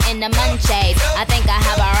 I'm getting the munchies. I think I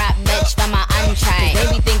have a rap bitch for my entree.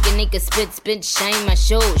 They be thinking they could spit, shine my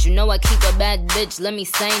shoes. You know I keep a bad bitch, let me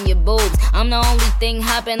sign your boobs. I'm the only thing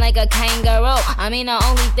hopping like a kangaroo. I mean the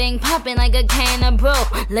only thing popping like a can of brew.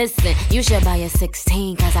 Listen, you should buy a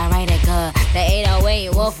 16 cause I write it good. The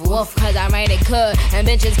 808 woof cause I write it good. And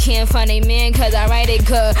bitches can't find a man cause I write it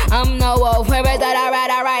good. I'm no wolf, where is that I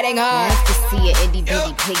write it good. Nice to see a itty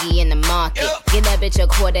bitty piggy in the market. Give that bitch a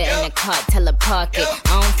quarter in the cart, tell her park it.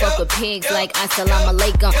 I don't fuck with pigs like assalamu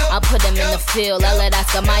alaikum. I put them in the field, I let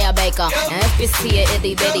Oscar Mayer Baker. And if you see a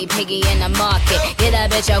itty bitty piggy in the market, get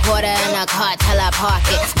that bitch a quarter in the cart, tell her park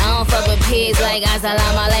it. I don't fuck with pigs like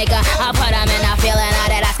assalamu alaikum. I put them in the field and I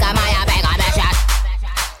let Oscar Mayer Baker, bitch.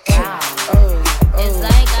 It's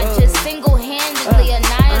like I just single-handedly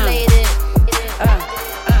annihilated.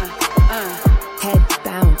 Head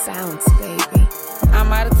bounce, baby.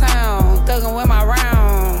 I'm out of town, thuggin' with my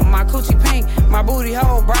round. My coochie pink, my booty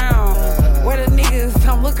hole brown. Where the niggas?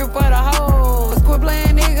 I'm looking for the hoes. Quit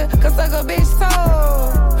playing, nigga, cause suck a bitch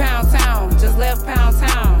toe. Pound town, just left Pound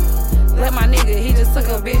town. Let my nigga, he just took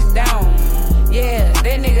a bitch down. Yeah,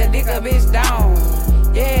 that nigga dick a bitch down.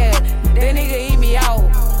 Yeah, that nigga eat me out.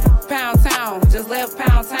 Pound town, just left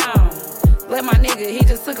Pound town. Let my nigga, he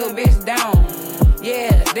just took a bitch down.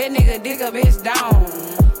 Yeah, that nigga dick a bitch down.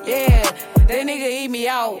 Yeah, that nigga eat me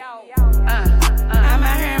out. I'm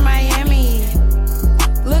out here in Miami,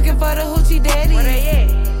 looking for the hoochie daddy. Where they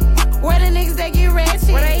at? Where the niggas that get ratchet?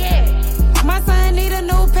 Where they at? My son need a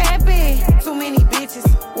new pappy. Too many bitches,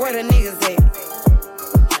 where the niggas at?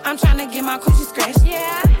 I'm tryna get my coochie scratched.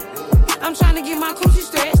 Yeah. I'm tryna get my coochie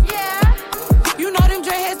stretched. Yeah. You know them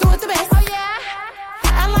dreadheads do it the best. Oh yeah.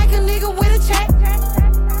 I like a nigga with a check.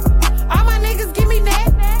 All my niggas give me neck.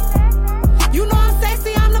 You know I'm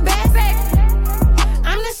sexy, I'm the best.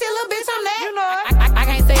 I'm the shit, little bitch, I'm that. You know I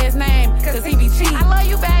can't say his name, cause he be cheap. I love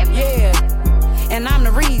you, baby. Yeah, and I'm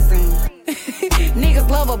the reason. Niggas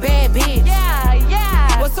love a bad bitch.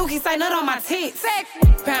 Yeah. What Suki say, nut on my tits. Sexy.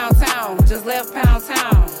 Pound town, just left Pound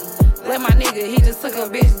town. Let my nigga, he just took a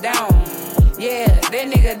bitch down. Yeah,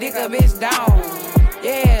 that nigga dick a bitch down.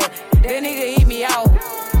 Yeah, that nigga eat me out.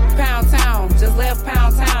 Pound town, just left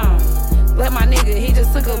Pound town. Let my nigga, he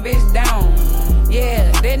just took a bitch down.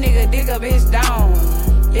 Yeah, that nigga dick a bitch down.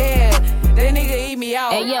 Yeah, that nigga eat me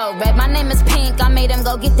out. Hey yo, Red, my name is Pink. I made him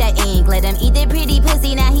go get that ink. Let him eat that pretty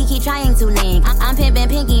pussy, now he keep trying to link. I'm pimpin'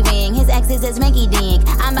 pinky ring, his ex is his minky dink.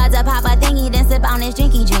 I'm about to pop a thingy, then sip on his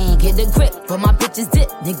drinky drink. Get the grip, but my bitches dip.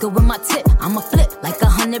 Nigga with my tip, I'ma flip like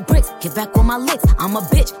 100 bricks. Get back with my licks, I'm a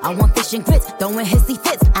bitch. I want fish and grits, throwing hissy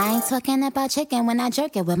fits. I ain't talking about chicken when I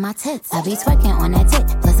jerk it with my tits. I be twerking on that tit,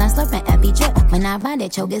 plus I'm slurping every drip. When I ride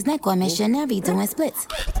it, choke his neck or missionary doing splits.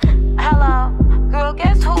 Hello, girl,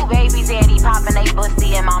 guess who baby daddy poppin' they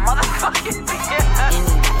pussy in my motherfucking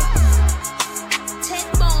Ted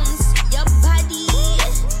Bones, your body.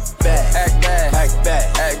 Act bad, act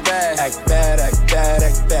bad, act bad, act bad, act bad,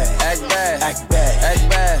 act bad, act bad, act bad, act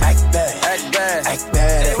bad, act bad, act bad, act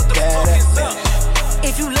bad, act bad, act bad.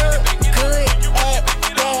 If you look good,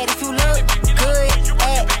 act bad. If you look good,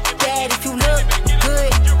 act bad. If you look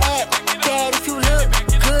good, act bad. If you look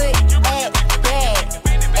good, act bad.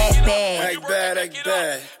 Act bad. Act bad, act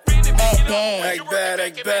bad. Act bad. Act bad,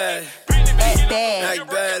 act bad. Act bad. Act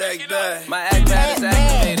bad, act bad. My act bad is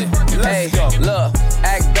activated. Hey, look,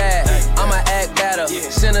 act bad. I'ma act better.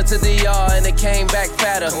 Send her to the yard and it came back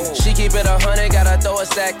fatter. She keep it 100, gotta throw a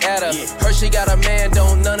stack at her. Her she got a man,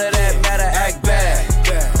 don't none of that matter. Act bad.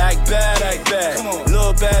 Act bad, act bad.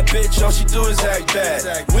 Little bad bitch, all she do is act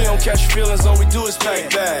bad. We don't catch feelings, all we do is pack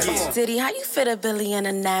bad. Diddy, how you fit a Billy in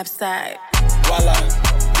a knapsack? Voila.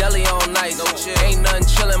 Deli on nice, no chill. Ain't nothing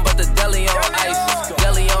chillin' but the deli on ice.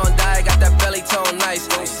 Deli on die, got that belly tone nice.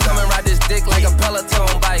 Come and ride this dick like a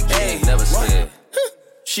Peloton bike. Hey, never scared.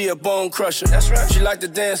 She a bone crusher. That's right. She like to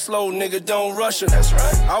dance slow, nigga, don't rush her. That's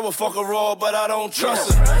right. I would fuck her raw, but I don't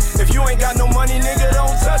trust her. Right. If you ain't got no money, nigga,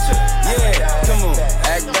 don't touch her. Yeah, come on.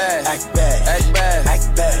 Act bad, act bad, act bad,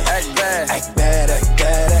 act bad, act bad, act bad, act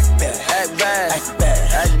bad, act bad, act bad, act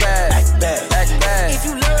bad, act bad, act bad, act bad. If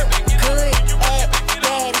you look good, act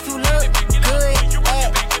bad. If you look good,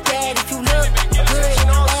 act bad. If you look good,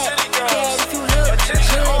 act bad. If you look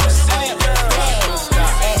good, act bad.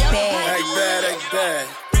 Act bad, act bad.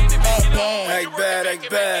 Act bad, act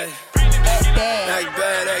bad. Act bad, act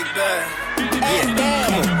bad, act bad. Yeah,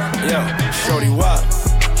 come on, yo, shorty wop.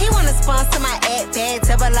 He wanna sponsor my act bag,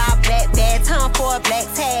 double R black bag, time for a black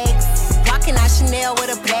tag. Walking out Chanel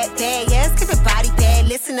with a black bag, yeah, skip it body bag,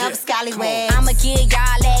 listen up, scallywag. I'ma give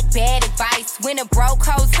y'all act bad advice. When a broke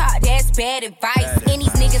hoe talk, that's bad advice. And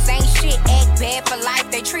these niggas ain't shit, act bad for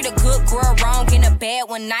life. They treat a good girl wrong and a bad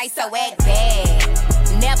one nice, so act bad.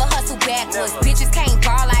 Never hustle backwards. Bitches can't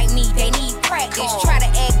ball like me, they need practice. Try to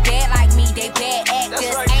act bad like me, they bad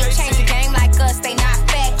actors. Ain't changed the game like us, they not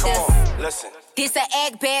factors. Listen. This a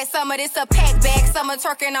act bad summer, this a pack bag summer,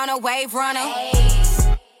 twerking on a wave runner. Hey.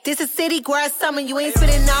 This a city girl summer, you ain't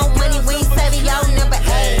spending no money, we ain't saving your number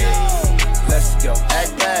 8. Let's go.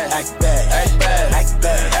 Act bad, act bad, act bad, act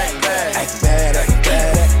bad, act bad, act bad, act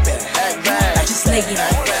bad, act bad, act bad. Just lay it.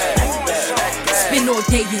 Spend all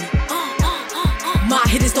day in it. My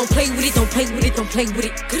hitters don't play with it, don't play with it, don't play with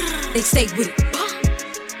it. They stay with it.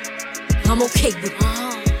 I'm okay with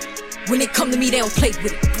it. When they come to me, they don't play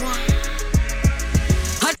with it.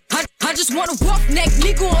 I just want a rough neck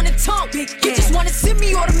nigga on the tongue. You just wanna send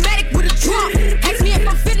me automatic with a drop. Ask me if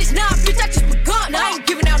I'm finished, nah, bitch, I just begun. I ain't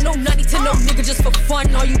giving out no nutty to no nigga just for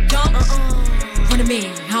fun. Are you dumb? Run a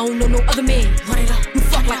man, I don't know no other man. Run it up. You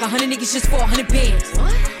fuck like 100 niggas just for 100 bands.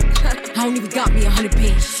 I don't even got me 100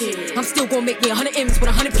 bands. Shit. I'm still gonna make me 100 M's with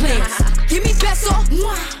 100 plans. Give me peso,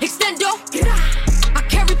 extendo. I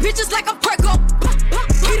carry bitches like I'm Prego.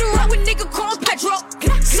 Get around with nigga called Petro.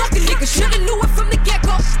 Suck a nigga, shoulda knew it from the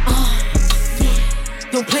get-go.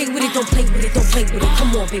 Don't play with it, don't play with it, don't play with it.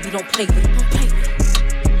 Come on, baby, don't play with it, don't play with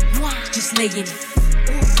it. Just lay in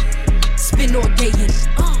it. Spin all day in it.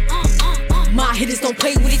 My hitters don't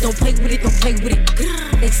play with it, don't play with it, don't play with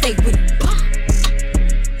it. They stay with it.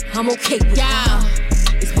 I'm okay with it.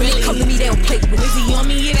 When they come to me, they don't play with it. Wizzy on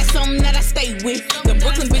me, yeah, that's something that I stay with. The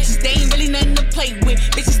Brooklyn bitches, they ain't really nothing to play with.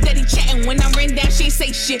 Bitches steady chatting, when I ran down, she ain't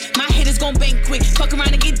say shit. My hitters gon' bang quick, fuck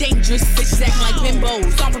around and get dangerous. Bitches acting like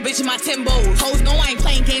bimbos, stomp a bitch in my Timbos. Hoes know I ain't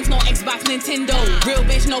playing games, no Xbox, Nintendo. Real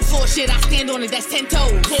bitch, no floor shit, I stand on it, that's 10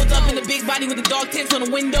 toes. Pulled up in the big body with the dog tints on the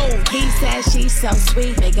window. He says she's so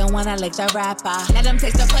sweet, they gon' wanna lick the rapper. Let them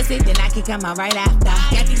taste the pussy, then I can come out right after.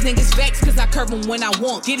 Got these niggas vexed, cause I curve them when I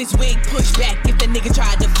want. Get his wig pushed back if the nigga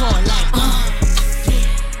tried to front like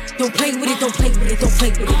Don't play with it, don't play with it, don't play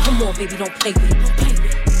with it. Come on, baby, don't play with it, don't play with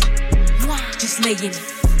it. Just lay in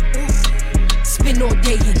it. Spin all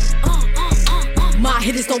day in it. My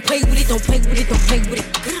hitters don't play with it, don't play with it, don't play with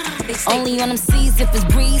it. Only on them C's if it's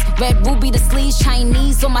breeze. Red ruby the sleeves,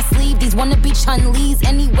 Chinese on my sleeve. These wanna be Chun-Lees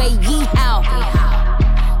anyway, yee-how.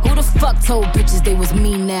 Who the fuck told bitches they was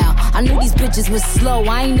me now? I knew these bitches was slow,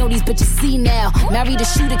 I ain't know these bitches see now. Married a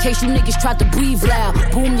shooter case you niggas tried to breathe loud.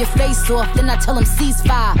 Boom your face off, then I tell them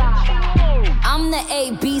ceasefire. I'm the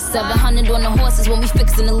AB, 700 on the horses when we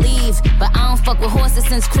fixin' to leave. But I don't fuck with horses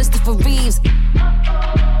since Christopher Reeves.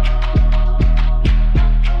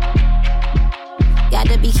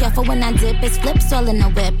 Gotta be careful when I dip, it's flips all in the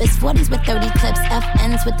whip. It's 40s with 30 clips,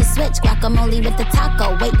 FNs with the switch. Guacamole with the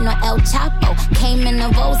taco, waiting on El Chapo. Came in the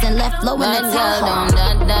rolls and left low in the Tahoe.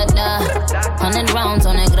 Da-da-da, 100 rounds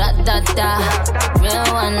on it, gra-da-da.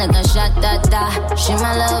 Real one like a shot-da-da. She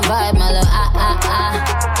my little vibe, my little ah-ah-ah.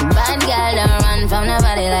 Bad girl don't run from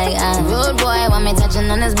nobody like rude boy want me touching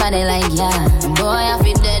on his body like yeah. Boy, I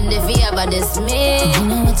feel dead if he ever diss me. You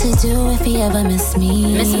know what to do if he ever miss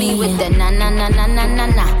me. Miss me with the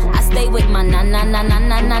na-na-na-na-na-na-na. I stay with my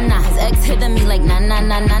na-na-na-na-na-na-na. His ex hitting me like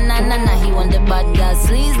na-na-na-na-na-na-na. He want the bad girl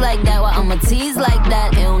sleaze like that, well I'ma tease like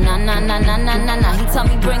that. Ew, na-na-na-na-na-na-na. He tell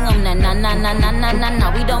me bring him that na-na-na-na-na-na-na.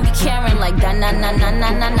 We don't be caring like that,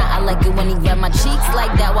 na-na-na-na-na-na. I like it when he grab my cheeks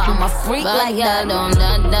like that, well I'm a freak like that.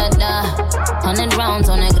 Da-da-da. 100 rounds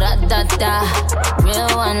on it, gra-da-da. Real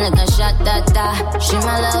one like a shot-da-da. She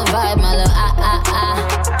my little vibe, my little ah-ah-ah.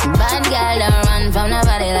 Bad girl don't run from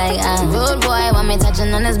nobody like rude boy want me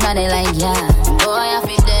touching on his body like yeah. Boy, I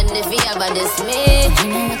feel dead if he ever diss me.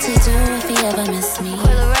 You know what to do if he ever miss me.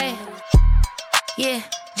 Coil Ray. Yeah,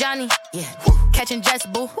 Johnny. Yeah. Catching jets,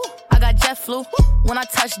 boo. I got jet flu. When I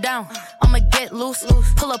touch down, I'ma get loose.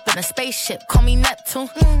 Pull up in a spaceship, call me Neptune.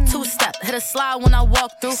 Two-step, hit a slide when I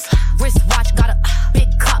walk through. Wrist watch, got a big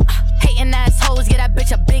cup. Hating assholes, get that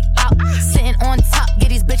bitch a big out. Sitting on top, get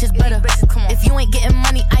these bitches better. If you ain't getting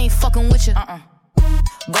money, I ain't fucking with you.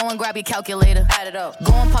 Go and grab your calculator. Add it up.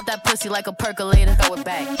 Go and pop that pussy like a percolator. Throw it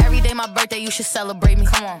back. Every day my birthday, you should celebrate me.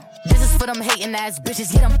 Come on. This is for them hating ass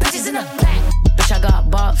bitches. Get them bitches in the back. Bitch, I got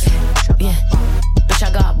bops. Yeah. Bitch,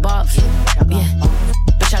 I got bops. Yeah.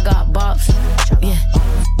 Bitch, I got bops. Yeah.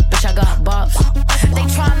 Bitch, I got bops. They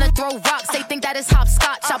tryna throw rocks. They think that is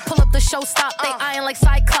hopscotch. I pull up the show stop. They eyeing like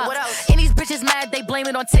Cyclops. And these bitches mad. They blame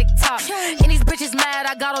it on TikTok. And these bitches mad.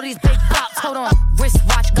 I got all these big bops. Hold on. Wrist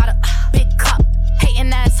watch. Got a big cup.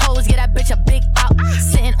 Hating assholes, get that bitch a big out.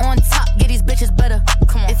 Sitting on top, get these bitches better.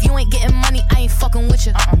 Come on. If you ain't getting money, I ain't fucking with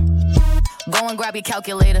you. Go and grab your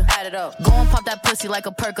calculator. Add it up. Go and pop that pussy like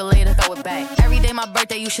a percolator. Throw it back. Every day my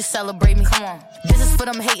birthday, you should celebrate me. Come on. This is for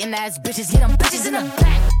them hating ass bitches. Get them bitches in the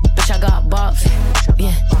back. Bitch, I got bops.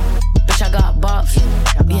 Yeah. Bitch, I got bops.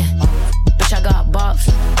 Yeah. Bitch, I got bops.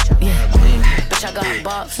 Yeah. Bitch, I got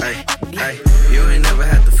bops. Hey, you ain't never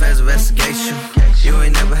had the fast investigation. You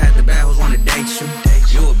ain't never had the bad hoes wanna date you.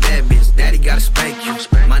 You a bad bitch, daddy gotta spank you.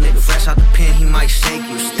 My nigga fresh out the pen, he might shake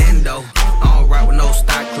you. Stendo, I don't ride with no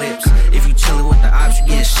stock clips. If you chillin' with the ops, you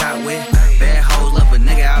getting shot with. Bad hoes love a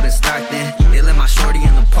nigga out in Stockton. They let my shorty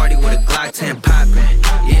in the party with a Glock 10 poppin'.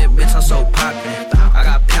 Yeah, bitch, I'm so poppin'. I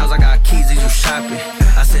got pounds, I got keys, these you shopping.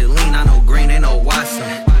 I said lean, I know green, ain't no Watson.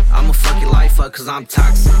 I'ma fuck your life up cause I'm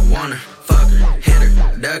toxic. Wanna fuck her, hit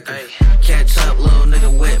her, duck her. Catch up, little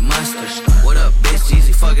nigga with mustard. What up, bitch?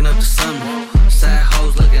 Easy fucking up the summer. Sad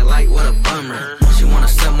hoes looking like what a bummer. She wanna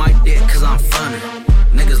suck my dick cause I'm funner.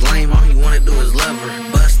 Niggas lame, all he wanna do is love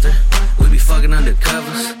her. Buster, we be fucking under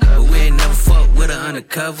covers, but we ain't never fuck with her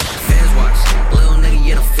undercover. Feds watch, little nigga,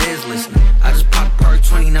 yeah, the feds listening. I just popped perk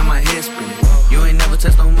 20, now my head spinning. You ain't never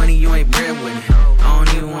touched no money, you ain't bread with it. I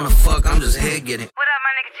don't even wanna fuck, I'm just head getting. What up,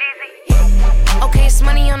 my nigga Jeezy? Okay, it's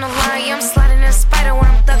money on the line. Yeah, I'm sliding in a spider when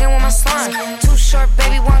I'm thugging with my slime. Too short,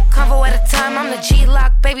 baby, one combo at a time. I'm the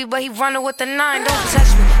G-Lock, baby, but he running with the 9. Don't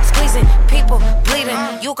touch me, squeezing, people bleeding.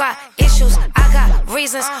 You got issues, I got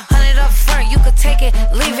reasons. 100 up front, you could take it,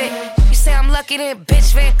 leave it. You say I'm lucky, then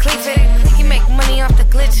bitch, Van Cleef it. He make money off the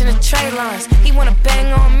glitch in the tray lines. He wanna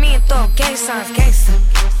bang on me and throw gang signs, gangsta.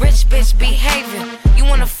 Rich bitch behavior. You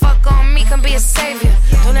wanna fuck on me, come be a savior.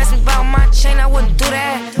 Don't ask me about my chain, I wouldn't do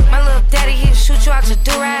that. My little daddy, he'd shoot you out your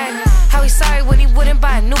do-rag. How he sorry when he wouldn't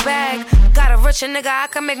buy a new bag. Got a richer nigga, I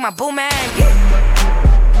can make my boo mad.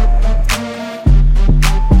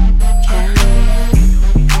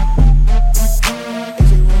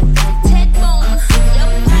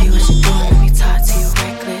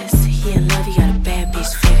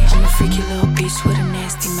 With a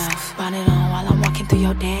nasty mouth, bonnet on while I'm walking through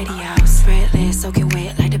your daddy house. Spread legs soaking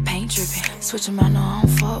wet like the paint dripping. Switch 'em out, no, I don't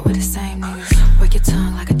fuck with the same niggas. Work your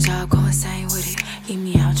tongue like a job, go insane with it. Eat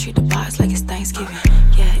me out, treat the box like it's Thanksgiving.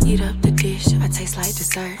 Yeah, eat up the dish, I taste like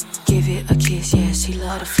dessert. Give it a kiss, yeah, she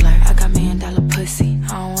love to flirt. I got $1,000,000 pussy,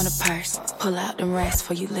 I don't want a purse. Pull out the rest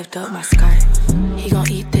before you lift up my skirt. He gon'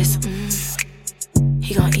 eat this,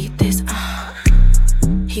 He gon' eat this,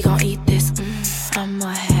 He gon' eat this, I'ma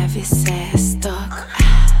have his ass stuck.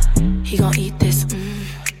 He gon' eat this,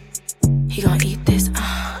 He gon' eat this,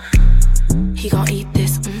 He gon' eat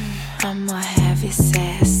this, I'ma have his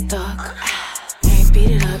ass stuck. Can't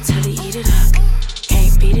beat it up till he eat it up.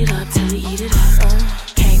 Can't beat it up till he eat it up.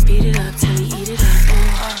 Can't beat it up till he eat it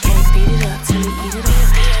up. Can't beat it up till he eat it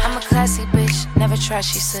up. I'm a classy bitch, never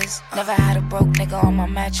trashy sis. Never had a broke nigga on my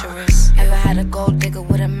mattress. Ever had a gold digger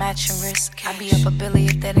with a matching wrist. I be up a billy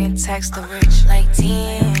if that ain't tax the rich. Like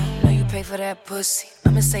damn, know you pay for that pussy.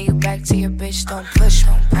 I'ma send you back to your bitch, don't push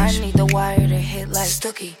me. I need the wire to hit like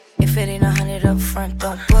Stookie. If it ain't 100 up front,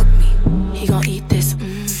 don't book me. He gon' eat this,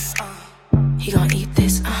 He gon' eat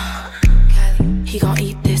this, He gon'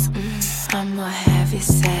 eat this, I'ma have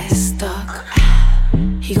his ass stuck.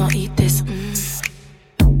 He gon' eat this,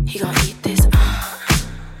 He gon' eat this,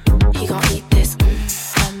 He gon' eat this,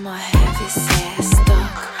 I'ma have his ass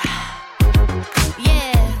stuck.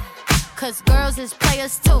 Yeah, cause girls is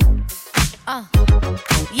players too.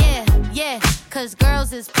 Yeah, cause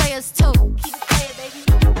girls is players too. Keep it playing, baby.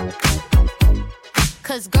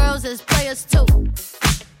 Cause girls is players too.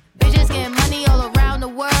 Bitches getting money all around the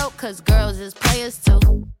world, cause girls is players too.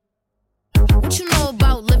 What you know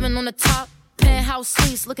about living on the top? Penthouse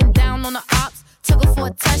suites, looking down on the ops. Took her for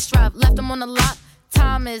a test drive, left them on the lot.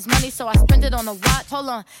 time is money, so I spend it on a watch. Hold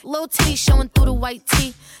on, little titty showing through the white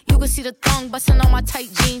tee. You can see the thong busting on my tight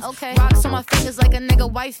jeans. Okay, rocks on my fingers like a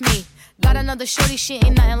nigga wife me. Got another shorty, she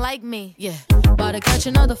ain't nothing like me. Yeah, about to catch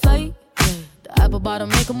another fight. Yeah, the apple bottom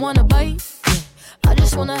make him wanna bite. Yeah, I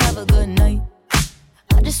just wanna have a good night.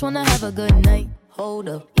 I just wanna have a good night. Hold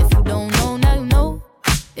up, if you don't know, now you know.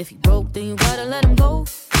 If you broke, then you gotta let him go.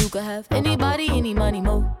 You could have anybody, any money,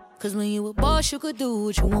 mo. Cause when you a boss, you could do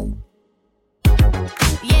what you want.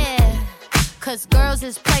 Yeah, cause girls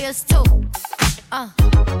is players too.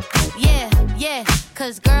 Yeah,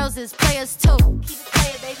 cause girls is players too. Keep it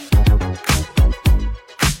playing, baby.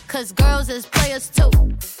 Cause girls is players too.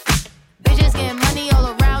 Bitches getting money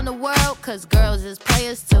all around the world, cause girls is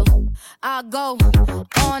players too. I go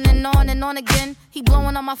on and on and on again. He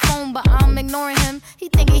blowing on my phone, but I'm ignoring him. He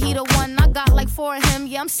thinking he the one, I got like 4 of him.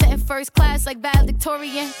 Yeah, I'm sitting first class like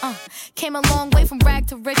valedictorian. Came a long way from rag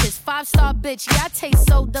to riches. 5-star bitch, yeah, I taste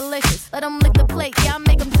so delicious. Let him lick the plate, yeah, I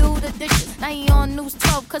make him do the dishes. Now he on news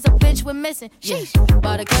 12, cause a bitch we're missing. Sheesh,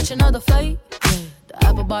 about to catch another fight. Yeah, the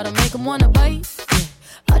apple bottom make him wanna bite. Yeah,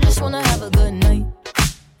 I just wanna have a good night.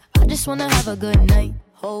 I just wanna have a good night.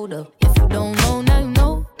 Hold up, if you don't know, now you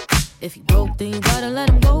know. If you broke, then you gotta let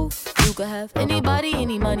him go. You could have anybody,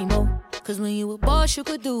 any money, mo. Cause when you a boss, you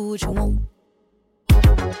could do what you want.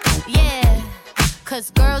 Yeah, cause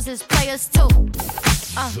girls is players too.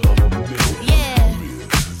 Yeah,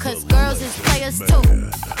 cause girls is players too.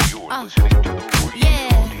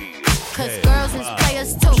 Yeah, cause girls is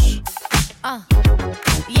players too.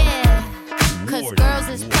 Yeah, cause girls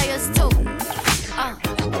is players too.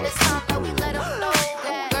 It's time that we let them know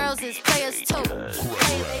that girls is players too.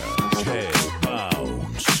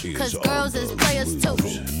 Cause girls is players too.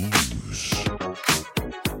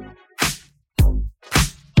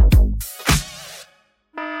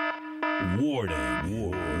 Warning.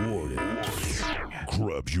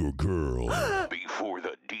 Grab your girl before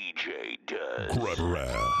the DJ does. Grab her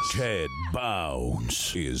ass. Ted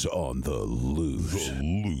Bounce is on the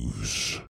loose.